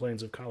Eastern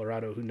Plains of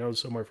Colorado who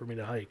knows somewhere for me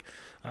to hike,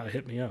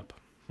 hit me up.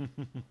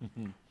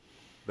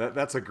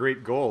 That's a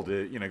great goal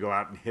to, go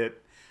out and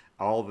hit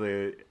all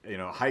the,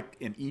 hike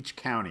in each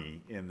county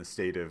in the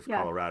state of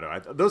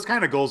Colorado. Those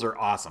kind of goals are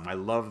awesome. I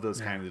love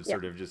those kind of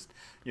sort of just,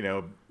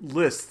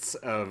 lists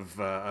of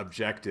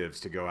objectives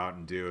to go out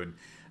and do.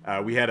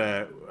 And we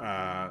had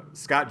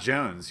Scott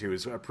Jones, who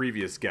was a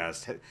previous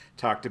guest,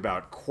 talked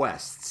about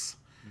quests.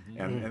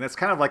 Mm-hmm. And that's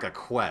kind of like a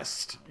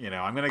quest.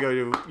 I'm going to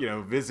go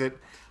to, visit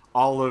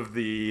all of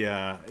the,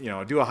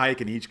 do a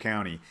hike in each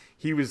county.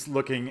 He was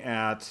looking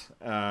at,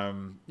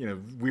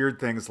 weird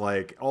things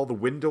like all the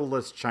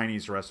windowless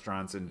Chinese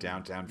restaurants in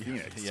downtown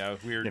Phoenix. Yeah,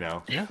 weird.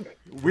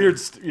 Weird,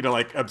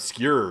 like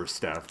obscure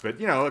stuff.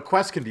 But, a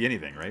quest can be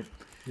anything, right?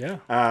 Yeah.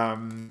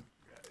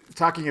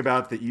 Talking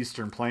about the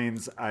Eastern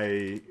Plains,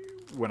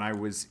 when I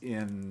was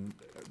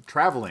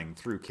traveling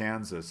through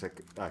Kansas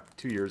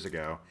 2 years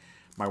ago,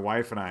 my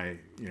wife and I,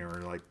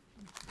 were like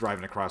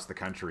driving across the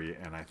country,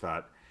 and I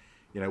thought,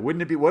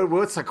 wouldn't it be,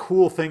 what's a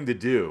cool thing to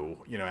do,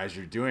 as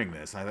you're doing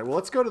this? And I thought, well,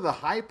 let's go to the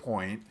high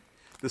point,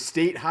 the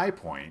state high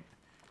point,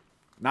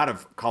 not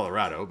of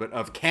Colorado, but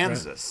of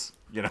Kansas,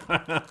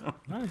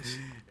 Nice.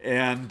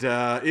 And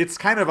it's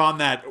kind of on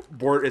that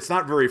border. It's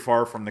not very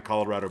far from the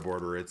Colorado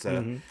border. It's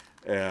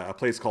a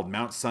place called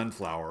Mount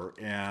Sunflower.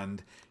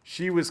 And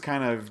she was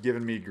kind of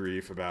giving me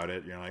grief about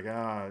it.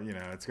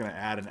 It's going to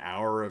add an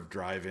hour of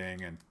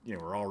driving, and,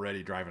 we're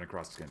already driving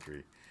across the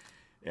country.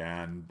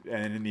 And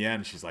in the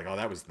end, she's like, "Oh,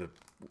 that was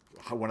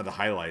one of the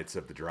highlights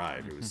of the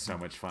drive. It was so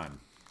much fun."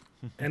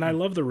 And I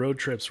love the road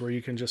trips where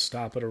you can just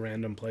stop at a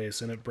random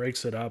place and it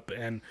breaks it up.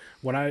 And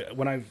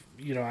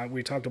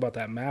we talked about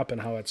that map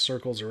and how it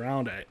circles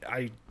around.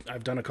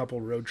 I've done a couple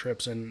road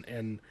trips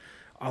and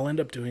I'll end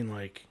up doing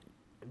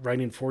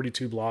writing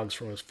 42 blogs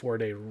from a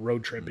 4-day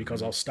road trip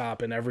because I'll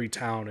stop in every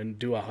town and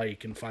do a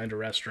hike and find a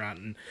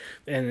restaurant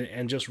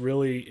and just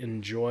really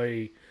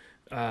enjoy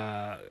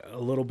a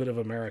little bit of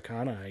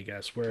Americana, I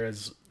guess.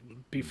 Whereas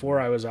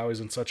before I was always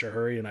in such a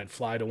hurry and I'd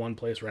fly to one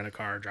place, rent a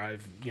car,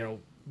 drive,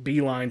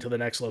 beeline to the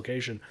next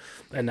location.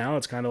 And now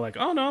it's kind of like,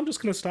 oh no, I'm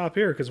just going to stop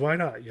here because why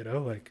not? I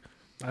don't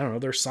know,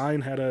 their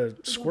sign had a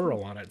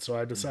squirrel on it, so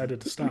I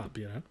decided to stop,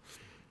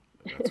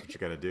 That's what you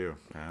got to do.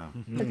 Yeah.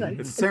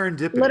 It's It's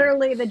serendipity.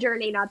 literally the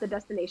journey, not the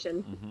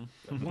destination.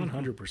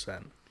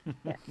 100%.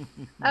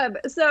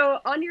 So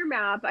on your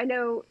map, I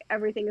know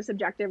everything is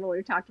subjective, and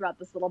we've talked about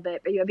this a little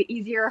bit, but you have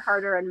easier,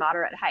 harder, and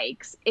moderate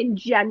hikes. In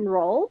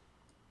general,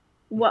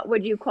 what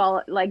would you call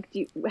it? Like,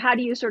 how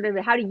do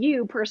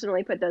you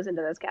personally put those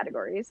into those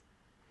categories?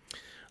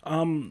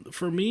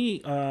 For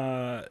me,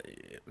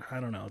 I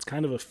don't know. It's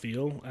kind of a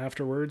feel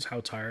afterwards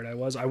how tired I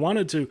was.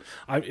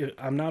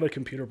 I'm not a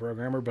computer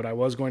programmer, but I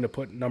was going to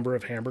put number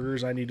of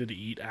hamburgers I needed to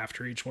eat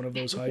after each one of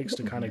those hikes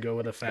to kind of go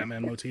with a fat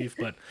man motif.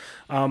 But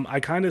I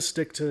kind of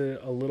stick to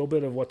a little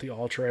bit of what the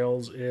all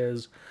trails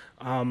is.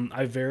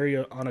 I vary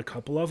on a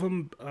couple of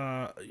them.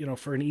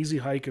 For an easy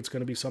hike, it's going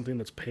to be something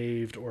that's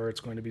paved, or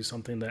it's going to be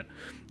something that,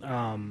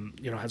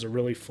 has a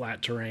really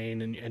flat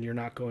terrain and you're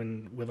not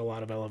going with a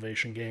lot of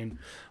elevation gain.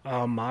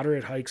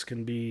 Moderate hikes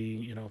can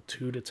be,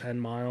 2 to 10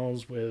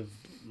 miles with,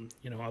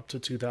 up to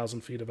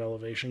 2,000 feet of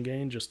elevation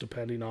gain, just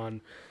depending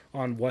on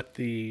what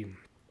the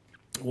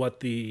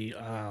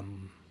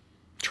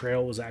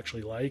trail was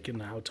actually like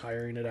and how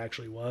tiring it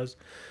actually was.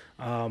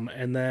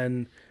 And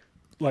then,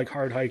 like,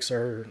 hard hikes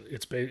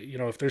if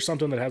there's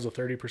something that has a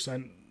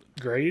 30%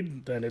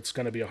 grade, then it's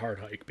going to be a hard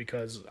hike,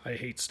 because I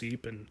hate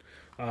steep, and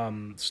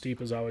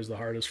steep is always the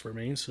hardest for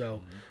me.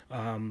 So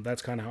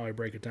that's kind of how I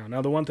break it down.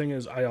 Now, the one thing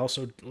is, I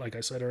also, like I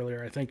said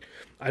earlier, I think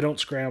I don't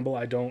scramble.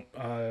 I don't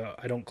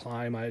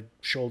climb. I had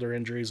shoulder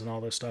injuries and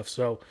all this stuff.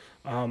 So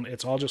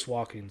it's all just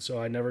walking.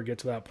 So I never get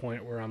to that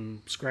point where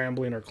I'm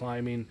scrambling or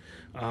climbing.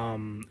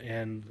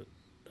 And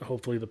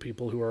hopefully the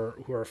people who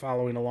are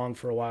following along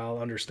for a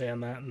while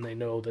understand that, and they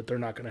know that they're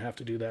not going to have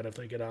to do that if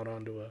they get out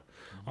onto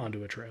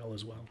a trail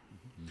as well.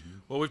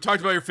 Well, we've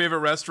talked about your favorite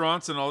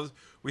restaurants and all this.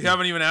 We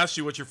haven't even asked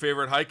you what your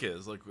favorite hike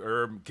is. Like,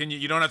 or can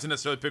you don't have to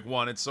necessarily pick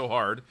one. It's so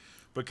hard.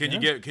 But can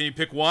you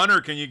pick one,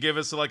 or can you give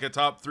us like a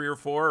top 3 or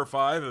 4 or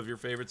 5 of your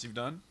favorites you've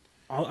done?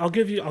 I'll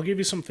give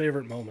you some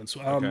favorite moments.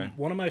 Okay.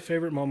 One of my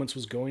favorite moments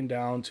was going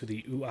down to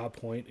the Ooh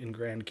Point in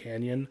Grand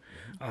Canyon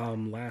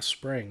last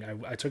spring.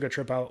 I took a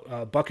trip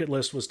out. Bucket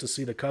list was to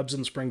see the Cubs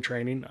in spring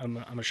training. I'm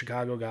a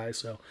Chicago guy,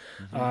 so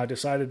I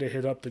decided to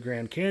hit up the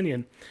Grand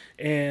Canyon,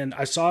 and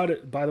I saw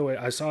it. By the way,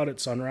 I saw it at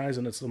sunrise,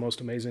 and it's the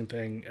most amazing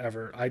thing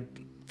ever.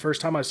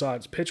 First time I saw it,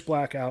 it's pitch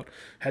black out.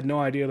 Had no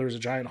idea there was a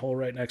giant hole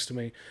right next to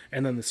me.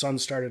 And then the sun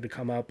started to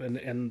come up,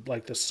 and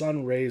like the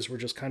sun rays were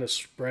just kind of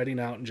spreading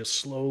out and just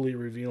slowly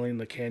revealing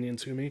the canyon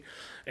to me.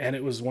 And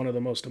it was one of the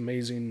most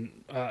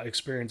amazing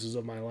experiences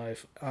of my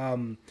life.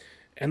 And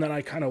then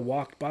I kind of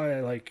walked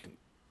by,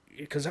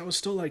 because that was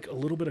still like a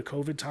little bit of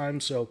COVID time.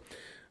 So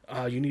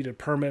you needed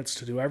permits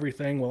to do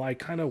everything. Well, I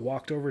kind of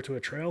walked over to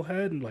a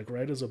trailhead, and like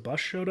right as a bus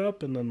showed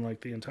up, and then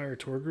like the entire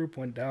tour group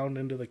went down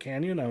into the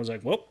canyon. I was like,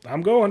 well,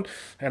 I'm going.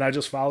 And I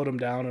just followed them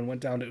down and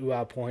went down to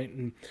Ooh Point.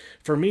 And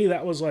for me,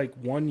 that was like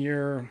 1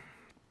 year,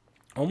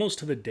 almost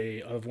to the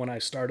day of when I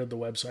started the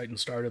website and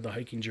started the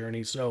hiking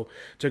journey. So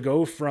to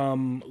go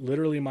from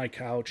literally my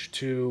couch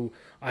to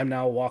I'm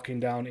now walking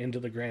down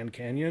into the Grand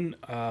Canyon,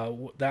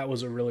 that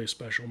was a really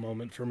special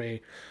moment for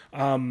me.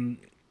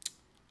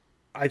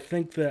 I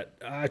think that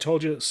I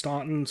told you at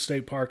Staunton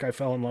State Park, I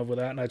fell in love with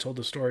that. And I told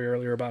the story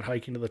earlier about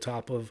hiking to the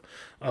top of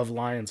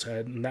Lion's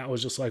Head. And that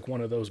was just like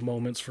one of those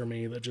moments for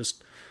me that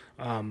just,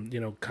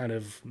 kind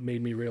of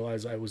made me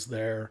realize I was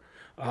there.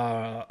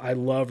 I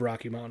love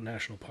Rocky Mountain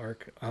National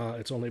Park.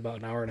 It's only about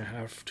an hour and a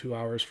half, 2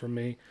 hours from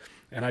me.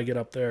 And I get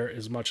up there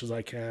as much as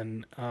I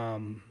can.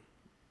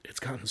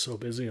 It's gotten so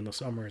busy in the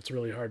summer. It's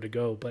really hard to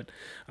go, but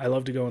I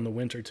love to go in the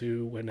winter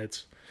too, when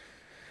it's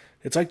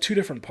like 2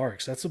 different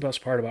parks. That's the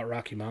best part about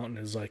Rocky Mountain,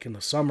 is like in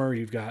the summer,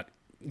 you've got,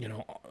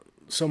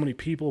 so many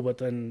people, but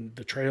then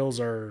the trails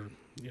are,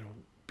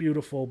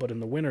 beautiful, but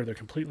in the winter, they're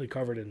completely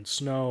covered in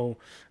snow,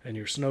 and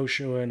you're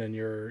snowshoeing, and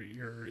you're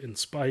in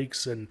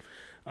spikes, and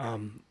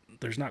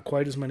there's not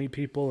quite as many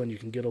people, and you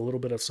can get a little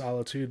bit of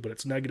solitude, but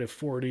it's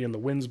 -40 and the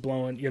wind's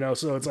blowing,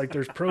 so it's like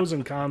there's pros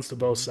and cons to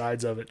both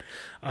sides of it.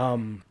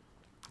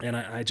 And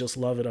I just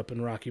love it up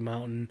in Rocky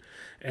Mountain.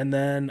 And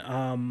then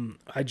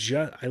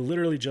I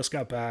literally just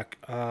got back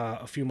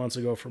a few months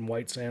ago from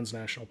White Sands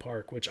National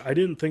Park, which I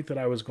didn't think that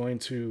I was going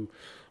to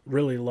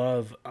really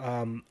love.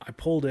 I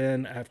pulled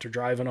in after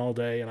driving all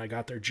day, and I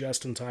got there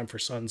just in time for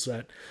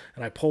sunset.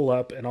 And I pull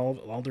up, and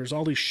there's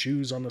all these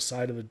shoes on the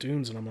side of the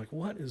dunes, and I'm like,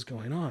 what is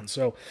going on?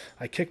 So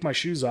I kicked my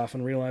shoes off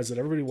and realized that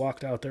everybody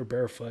walked out there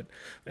barefoot.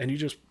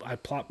 And I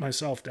plopped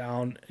myself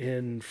down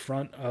in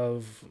front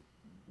of,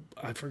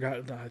 I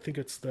forgot, I think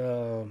it's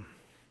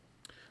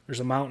there's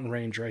a mountain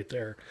range right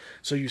there.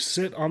 So you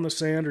sit on the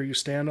sand, or you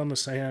stand on the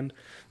sand,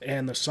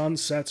 and the sun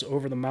sets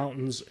over the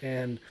mountains,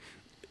 and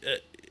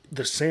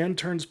the sand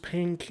turns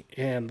pink,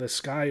 and the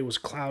sky was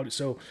cloudy.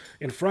 So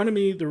in front of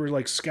me, there were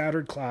like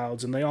scattered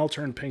clouds, and they all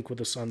turned pink with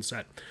the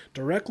sunset.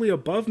 Directly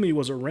above me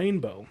was a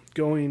rainbow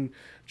going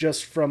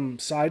just from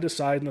side to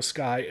side in the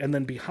sky. And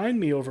then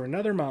behind me, over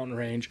another mountain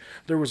range,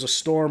 there was a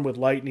storm with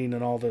lightning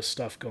and all this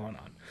stuff going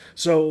on.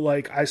 So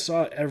like I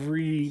saw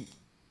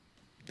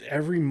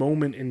every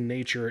moment in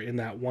nature in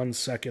that 1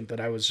 second that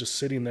I was just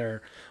sitting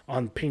there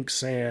on pink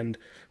sand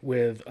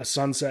with a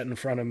sunset in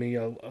front of me,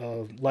 a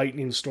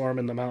lightning storm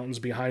in the mountains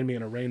behind me,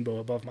 and a rainbow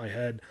above my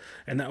head.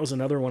 And that was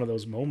another one of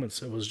those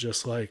moments. It was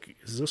just like,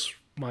 is this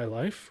my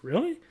life?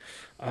 Really?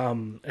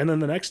 And then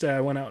the next day I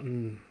went out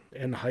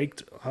and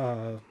hiked,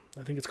 I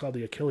think it's called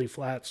the Achilles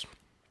Flats.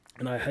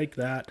 And I hiked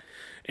that.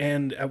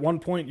 And at one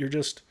point you're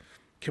just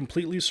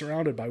completely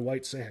surrounded by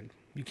white sand.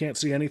 You can't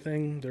see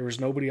anything. There was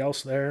nobody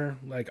else there.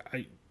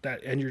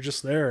 And you're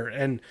just there.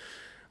 And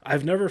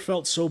I've never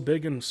felt so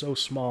big and so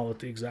small at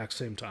the exact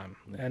same time.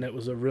 And that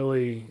was a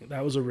really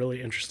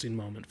interesting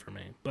moment for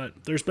me.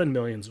 But there's been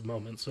millions of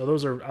moments. So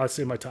those are, I'd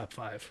say, my top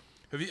 5.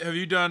 Have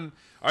you done?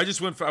 I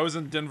was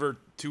in Denver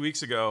 2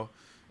 weeks ago,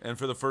 and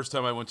for the first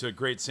time I went to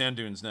Great Sand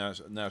Dunes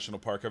National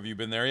Park. Have you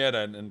been there yet?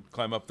 And have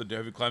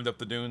you climbed up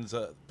the dunes?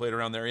 Played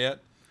around there yet?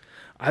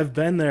 I've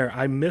been there.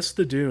 I missed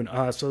the dune.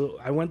 So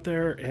I went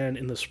there, and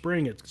in the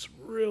spring it's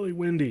really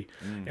windy,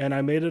 and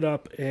I made it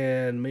up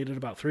and made it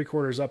about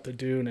 3/4 up the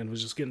dune and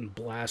was just getting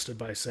blasted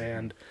by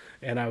sand.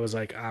 And I was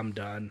like, I'm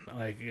done.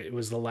 Like, it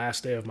was the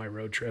last day of my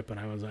road trip, and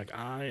I was like,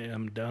 I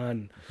am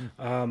done.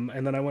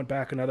 And then I went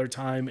back another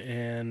time,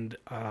 and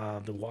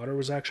the water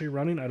was actually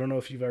running. I don't know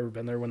if you've ever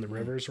been there when the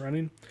river's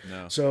running.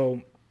 No.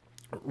 So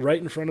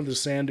right in front of the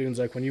sand dunes,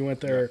 like when you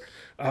went there,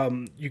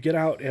 you get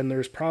out and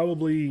there's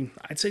probably,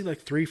 I'd say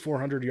like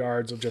 300-400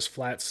 yards of just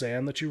flat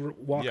sand that you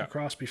walk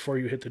across before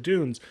you hit the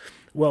dunes.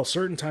 Well,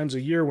 certain times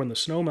a year when the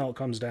snow melt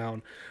comes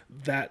down,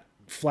 that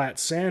flat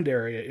sand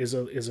area is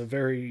a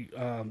very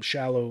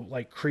shallow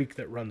like creek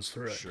that runs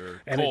through it. Sure.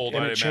 And cold,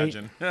 I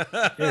imagine.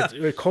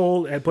 It's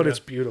cold, but it's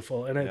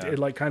beautiful, and it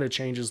like kind of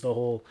changes the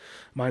whole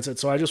mindset.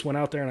 So I just went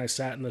out there and I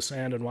sat in the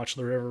sand and watched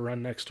the river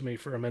run next to me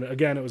for a minute.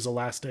 Again, it was the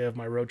last day of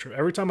my road trip.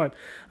 Every time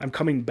I'm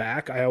coming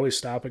back, I always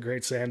stop at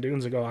Great Sand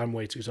Dunes and go, I'm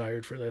way too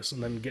tired for this,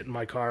 and then get in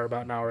my car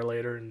about an hour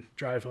later and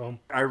drive home.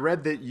 I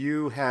read that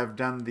you have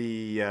done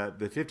the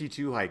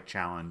 52 hike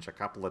challenge a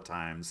couple of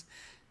times.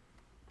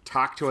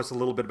 Talk to us a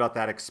little bit about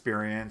that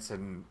experience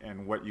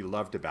and what you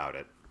loved about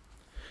it.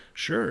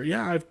 Sure.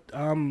 Yeah.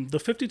 The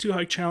 52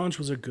 hike challenge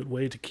was a good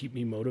way to keep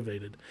me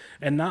motivated,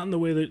 and not in the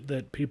way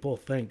that people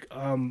think.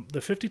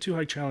 The 52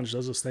 hike challenge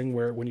does this thing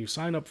where when you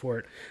sign up for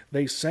it,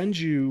 they send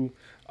you,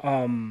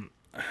 I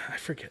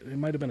forget, it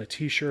might've been a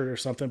t-shirt or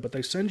something, but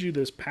they send you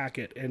this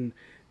packet and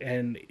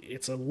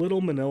it's a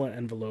little manila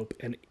envelope,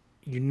 and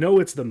you know,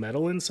 it's the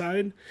medal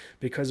inside,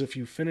 because if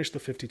you finish the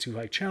 52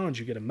 hike challenge,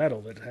 you get a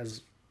medal that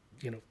has,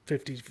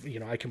 50,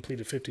 I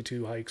completed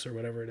 52 hikes or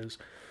whatever it is.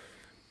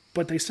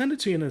 But they send it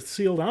to you in a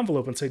sealed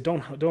envelope and say,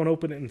 don't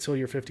open it until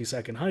your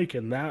 52nd hike.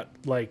 And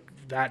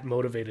that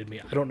motivated me.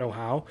 I don't know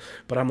how,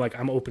 but I'm like,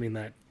 I'm opening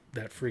that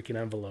freaking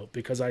envelope,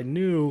 because I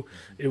knew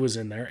it was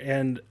in there.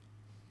 And,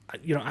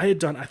 I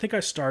think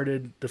I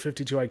started the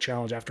 52 hike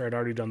challenge after I'd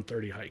already done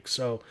 30 hikes.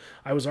 So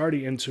I was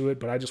already into it,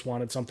 but I just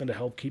wanted something to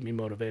help keep me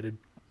motivated.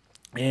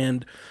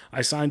 And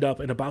I signed up,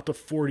 and about the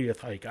 40th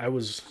hike, I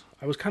was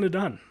kind of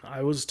done.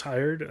 I was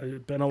tired. It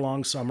had been a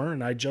long summer,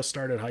 and I just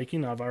started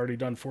hiking. I've already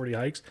done 40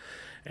 hikes.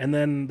 And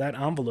then that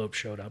envelope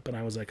showed up, and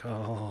I was like,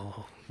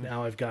 oh,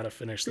 now I've got to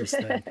finish this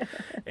thing.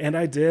 And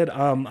I did.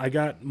 I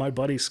got my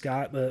buddy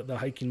Scott, the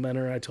hiking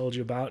mentor I told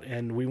you about,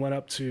 and we went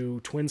up to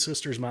Twin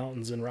Sisters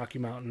Mountains in Rocky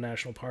Mountain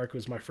National Park. It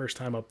was my first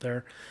time up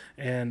there.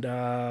 And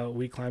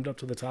we climbed up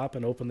to the top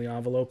and opened the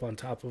envelope on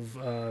top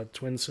of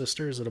Twin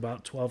Sisters at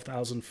about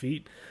 12,000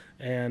 feet.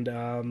 And,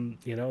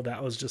 that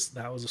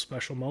was a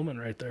special moment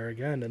right there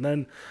again. And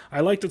then I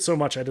liked it so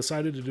much, I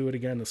decided to do it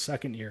again the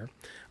second year.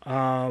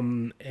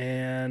 And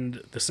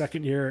the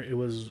second year it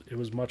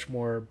was much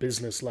more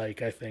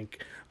business-like, I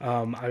think.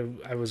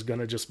 I was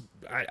going to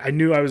I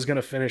knew I was going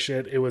to finish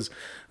it. It was,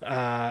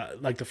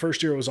 like the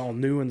first year it was all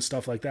new and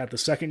stuff like that. The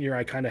second year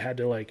I kind of had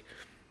to like,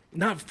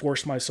 not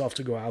force myself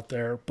to go out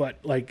there,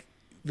 but like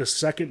the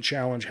second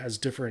challenge has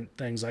different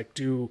things, like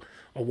do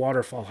a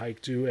waterfall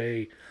hike, do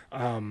a,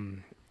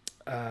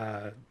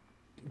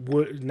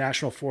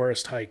 national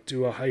forest hike,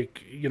 do a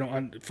hike,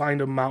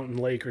 find a mountain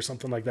lake or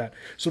something like that.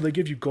 So they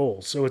give you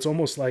goals. So it's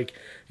almost like,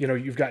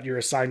 you've got your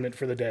assignment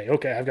for the day.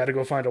 Okay, I've got to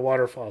go find a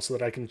waterfall so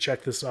that I can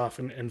check this off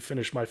and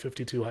finish my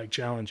 52 hike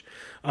challenge.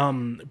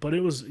 But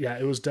it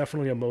was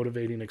definitely a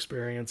motivating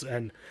experience.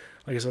 And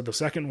like I said, the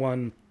second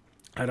one,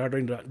 I'd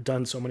already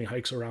done so many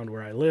hikes around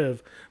where I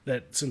live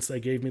that since they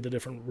gave me the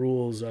different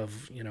rules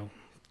of,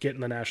 get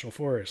in the national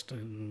forest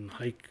and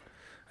hike,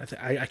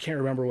 I can't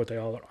remember what they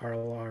all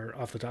are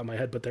off the top of my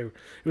head, but it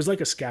was like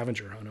a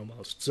scavenger hunt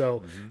almost.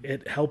 So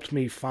it helped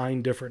me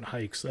find different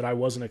hikes that I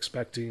wasn't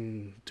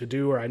expecting to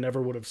do, or I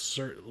never would have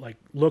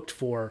looked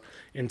for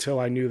until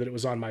I knew that it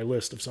was on my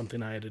list of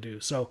something I had to do.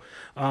 So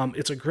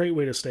it's a great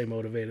way to stay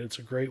motivated. It's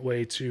a great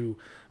way to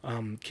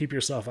keep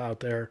yourself out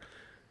there.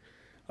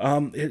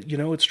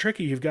 It's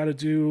tricky. You've got to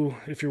do,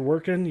 if you're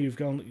working, you've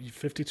got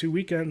 52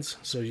 weekends,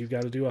 so you've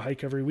got to do a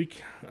hike every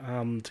week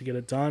to get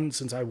it done.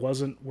 Since I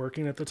wasn't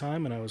working at the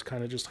time and I was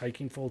kind of just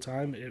hiking full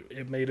time,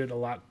 it made it a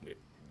lot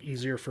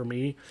easier for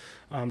me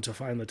to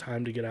find the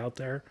time to get out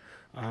there.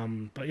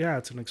 But yeah,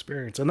 it's an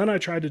experience. And then I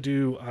tried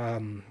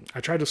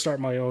to start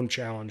my own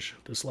challenge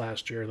this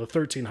last year, the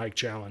 13 hike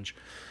challenge,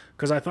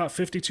 because I thought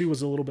 52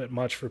 was a little bit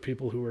much for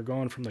people who were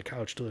going from the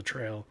couch to the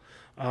trail.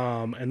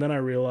 And then I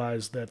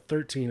realized that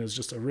 13 is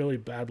just a really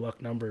bad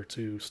luck number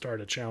to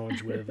start a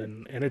challenge with.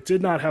 And it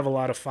did not have a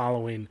lot of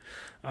following.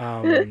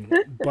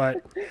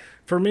 But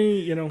for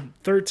me,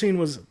 13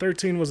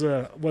 was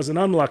an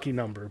unlucky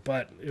number,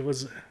 but it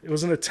was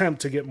an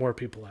attempt to get more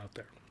people out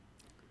there.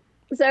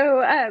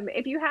 So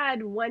if you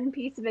had one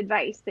piece of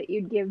advice that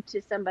you'd give to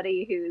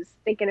somebody who's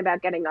thinking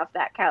about getting off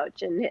that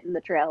couch and hitting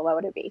the trail, what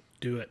would it be?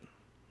 Do it.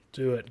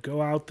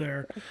 Go out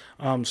there.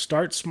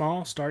 Start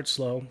small, start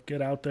slow.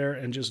 Get out there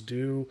and just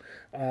do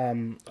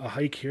a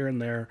hike here and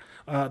there.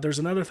 There's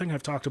another thing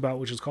I've talked about,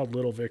 which is called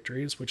little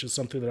victories, which is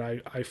something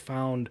that I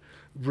found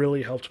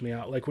really helped me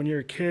out. Like when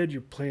you're a kid,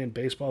 you're playing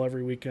baseball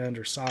every weekend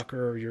or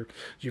soccer, or you're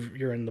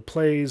in the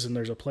plays and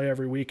there's a play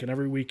every week, and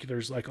every week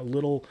there's like a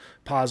little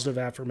positive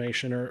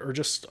affirmation or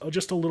just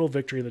a little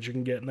victory that you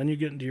can get. And then you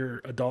get into your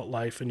adult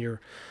life and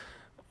you're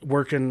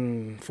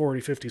working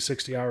 40, 50,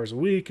 60 hours a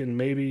week, and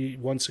maybe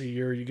once a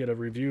year you get a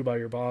review by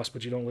your boss,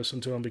 but you don't listen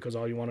to them because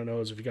all you want to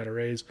know is if you got a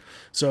raise.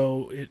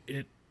 So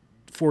it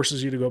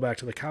forces you to go back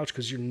to the couch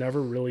because you're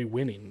never really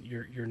winning.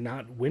 You're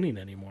not winning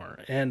anymore.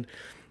 And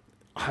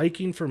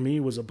hiking for me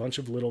was a bunch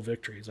of little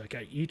victories. Like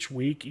each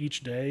week,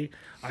 each day,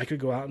 I could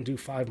go out and do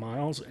 5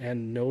 miles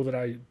and know that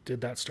I did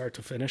that start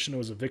to finish, and it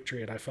was a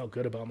victory, and I felt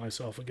good about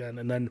myself again.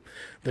 And then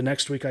the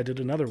next week I did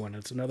another one.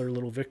 It's another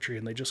little victory,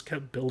 and they just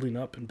kept building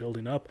up and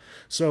building up.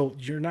 So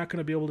you're not going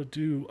to be able to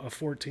do a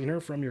 14er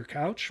from your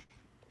couch,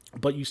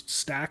 but you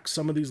stack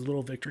some of these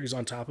little victories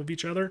on top of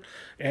each other,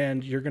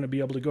 and you're going to be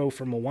able to go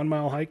from a 1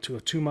 mile hike to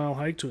a 2 mile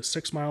hike to a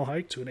 6 mile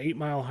hike to an 8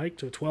 mile hike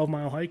to a 12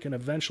 mile hike, and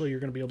eventually you're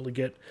going to be able to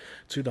get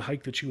to the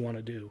hike that you want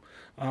to do.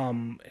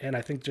 And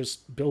I think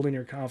just building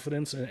your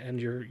confidence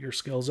and your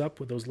skills up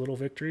with those little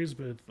victories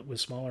with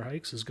smaller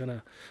hikes is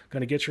going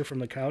to get you from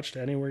the couch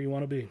to anywhere you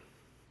want to be.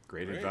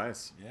 Great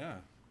advice. Yeah.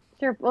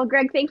 Sure. Well,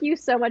 Greg, thank you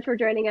so much for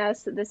joining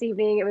us this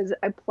evening. It was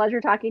a pleasure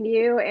talking to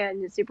you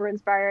and super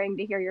inspiring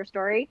to hear your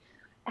story.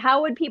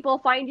 How would people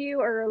find you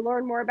or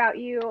learn more about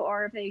you,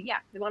 or if they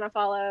want to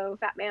follow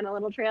Fat Man a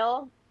Little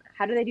Trail,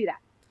 how do they do that?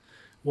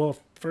 Well,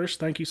 first,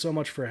 thank you so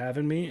much for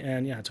having me.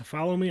 And to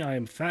follow me, I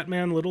am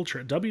Fatman Little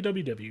Trail,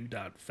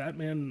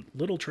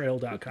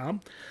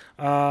 www.fatmanlittletrail.com.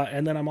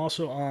 And then I'm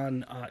also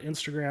on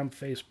Instagram,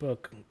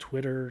 Facebook,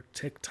 Twitter,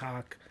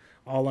 TikTok,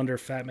 all under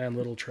Fatman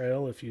Little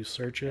Trail if you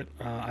search it.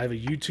 I have a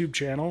YouTube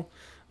channel,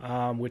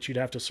 which you'd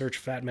have to search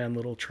Fat Man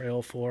Little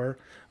Trail for.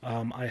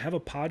 I have a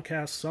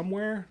podcast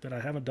somewhere that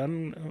I haven't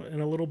done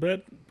in a little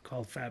bit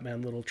called Fat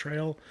Man Little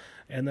Trail.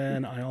 And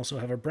then I also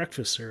have a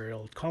breakfast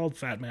cereal called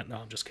Fat Man. No,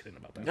 I'm just kidding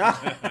about that.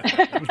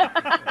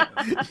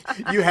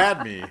 You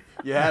had me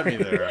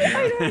there. I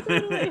know,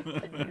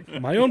 totally.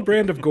 My own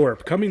brand of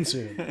Gorp coming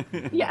soon.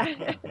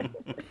 Yeah.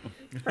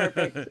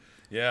 Perfect.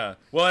 Yeah.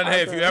 Well, and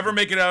hey, if you ever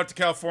make it out to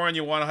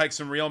California, you want to hike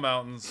some real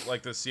mountains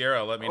like the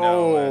Sierra, let me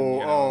know.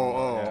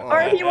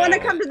 Or if you want to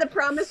come to the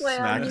Promised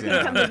Land, you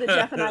can come visit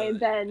Jeff and I in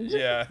Bend.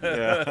 Yeah.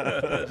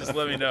 Just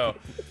let me know.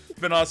 It's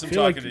been awesome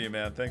talking to you,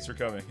 man. Thanks for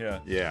coming.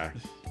 Yeah.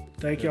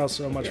 Thank you all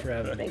so much for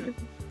having me.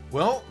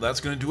 Well, that's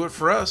going to do it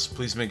for us.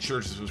 Please make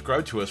sure to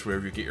subscribe to us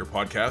wherever you get your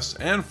podcasts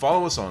and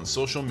follow us on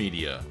social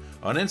media.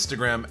 On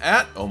Instagram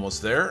at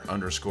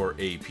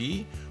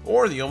almostthere_AP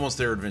or the Almost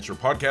There Adventure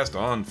Podcast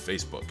on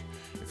Facebook.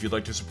 If you'd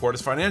like to support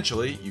us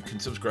financially, you can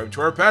subscribe to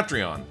our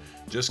Patreon.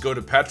 Just go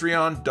to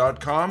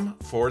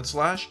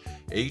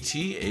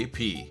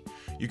patreon.com/ATAP.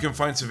 You can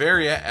find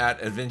Severia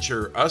at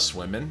Adventure Us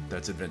Women,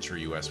 that's Adventure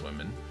US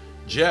Women,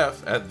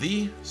 Jeff at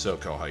The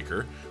SoCal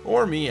Hiker,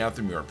 or me at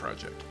The Muir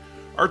Project.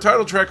 Our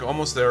title track,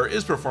 Almost There,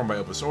 is performed by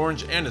Opus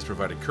Orange and is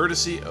provided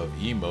courtesy of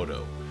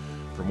eMoto.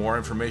 For more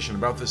information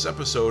about this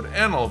episode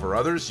and all of our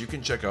others, you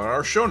can check out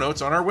our show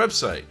notes on our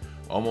website,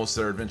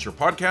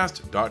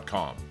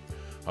 almostthereadventurepodcast.com.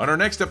 On our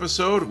next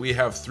episode, we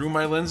have Through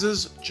My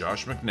Lenses,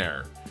 Josh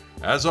McNair.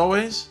 As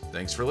always,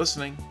 thanks for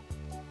listening.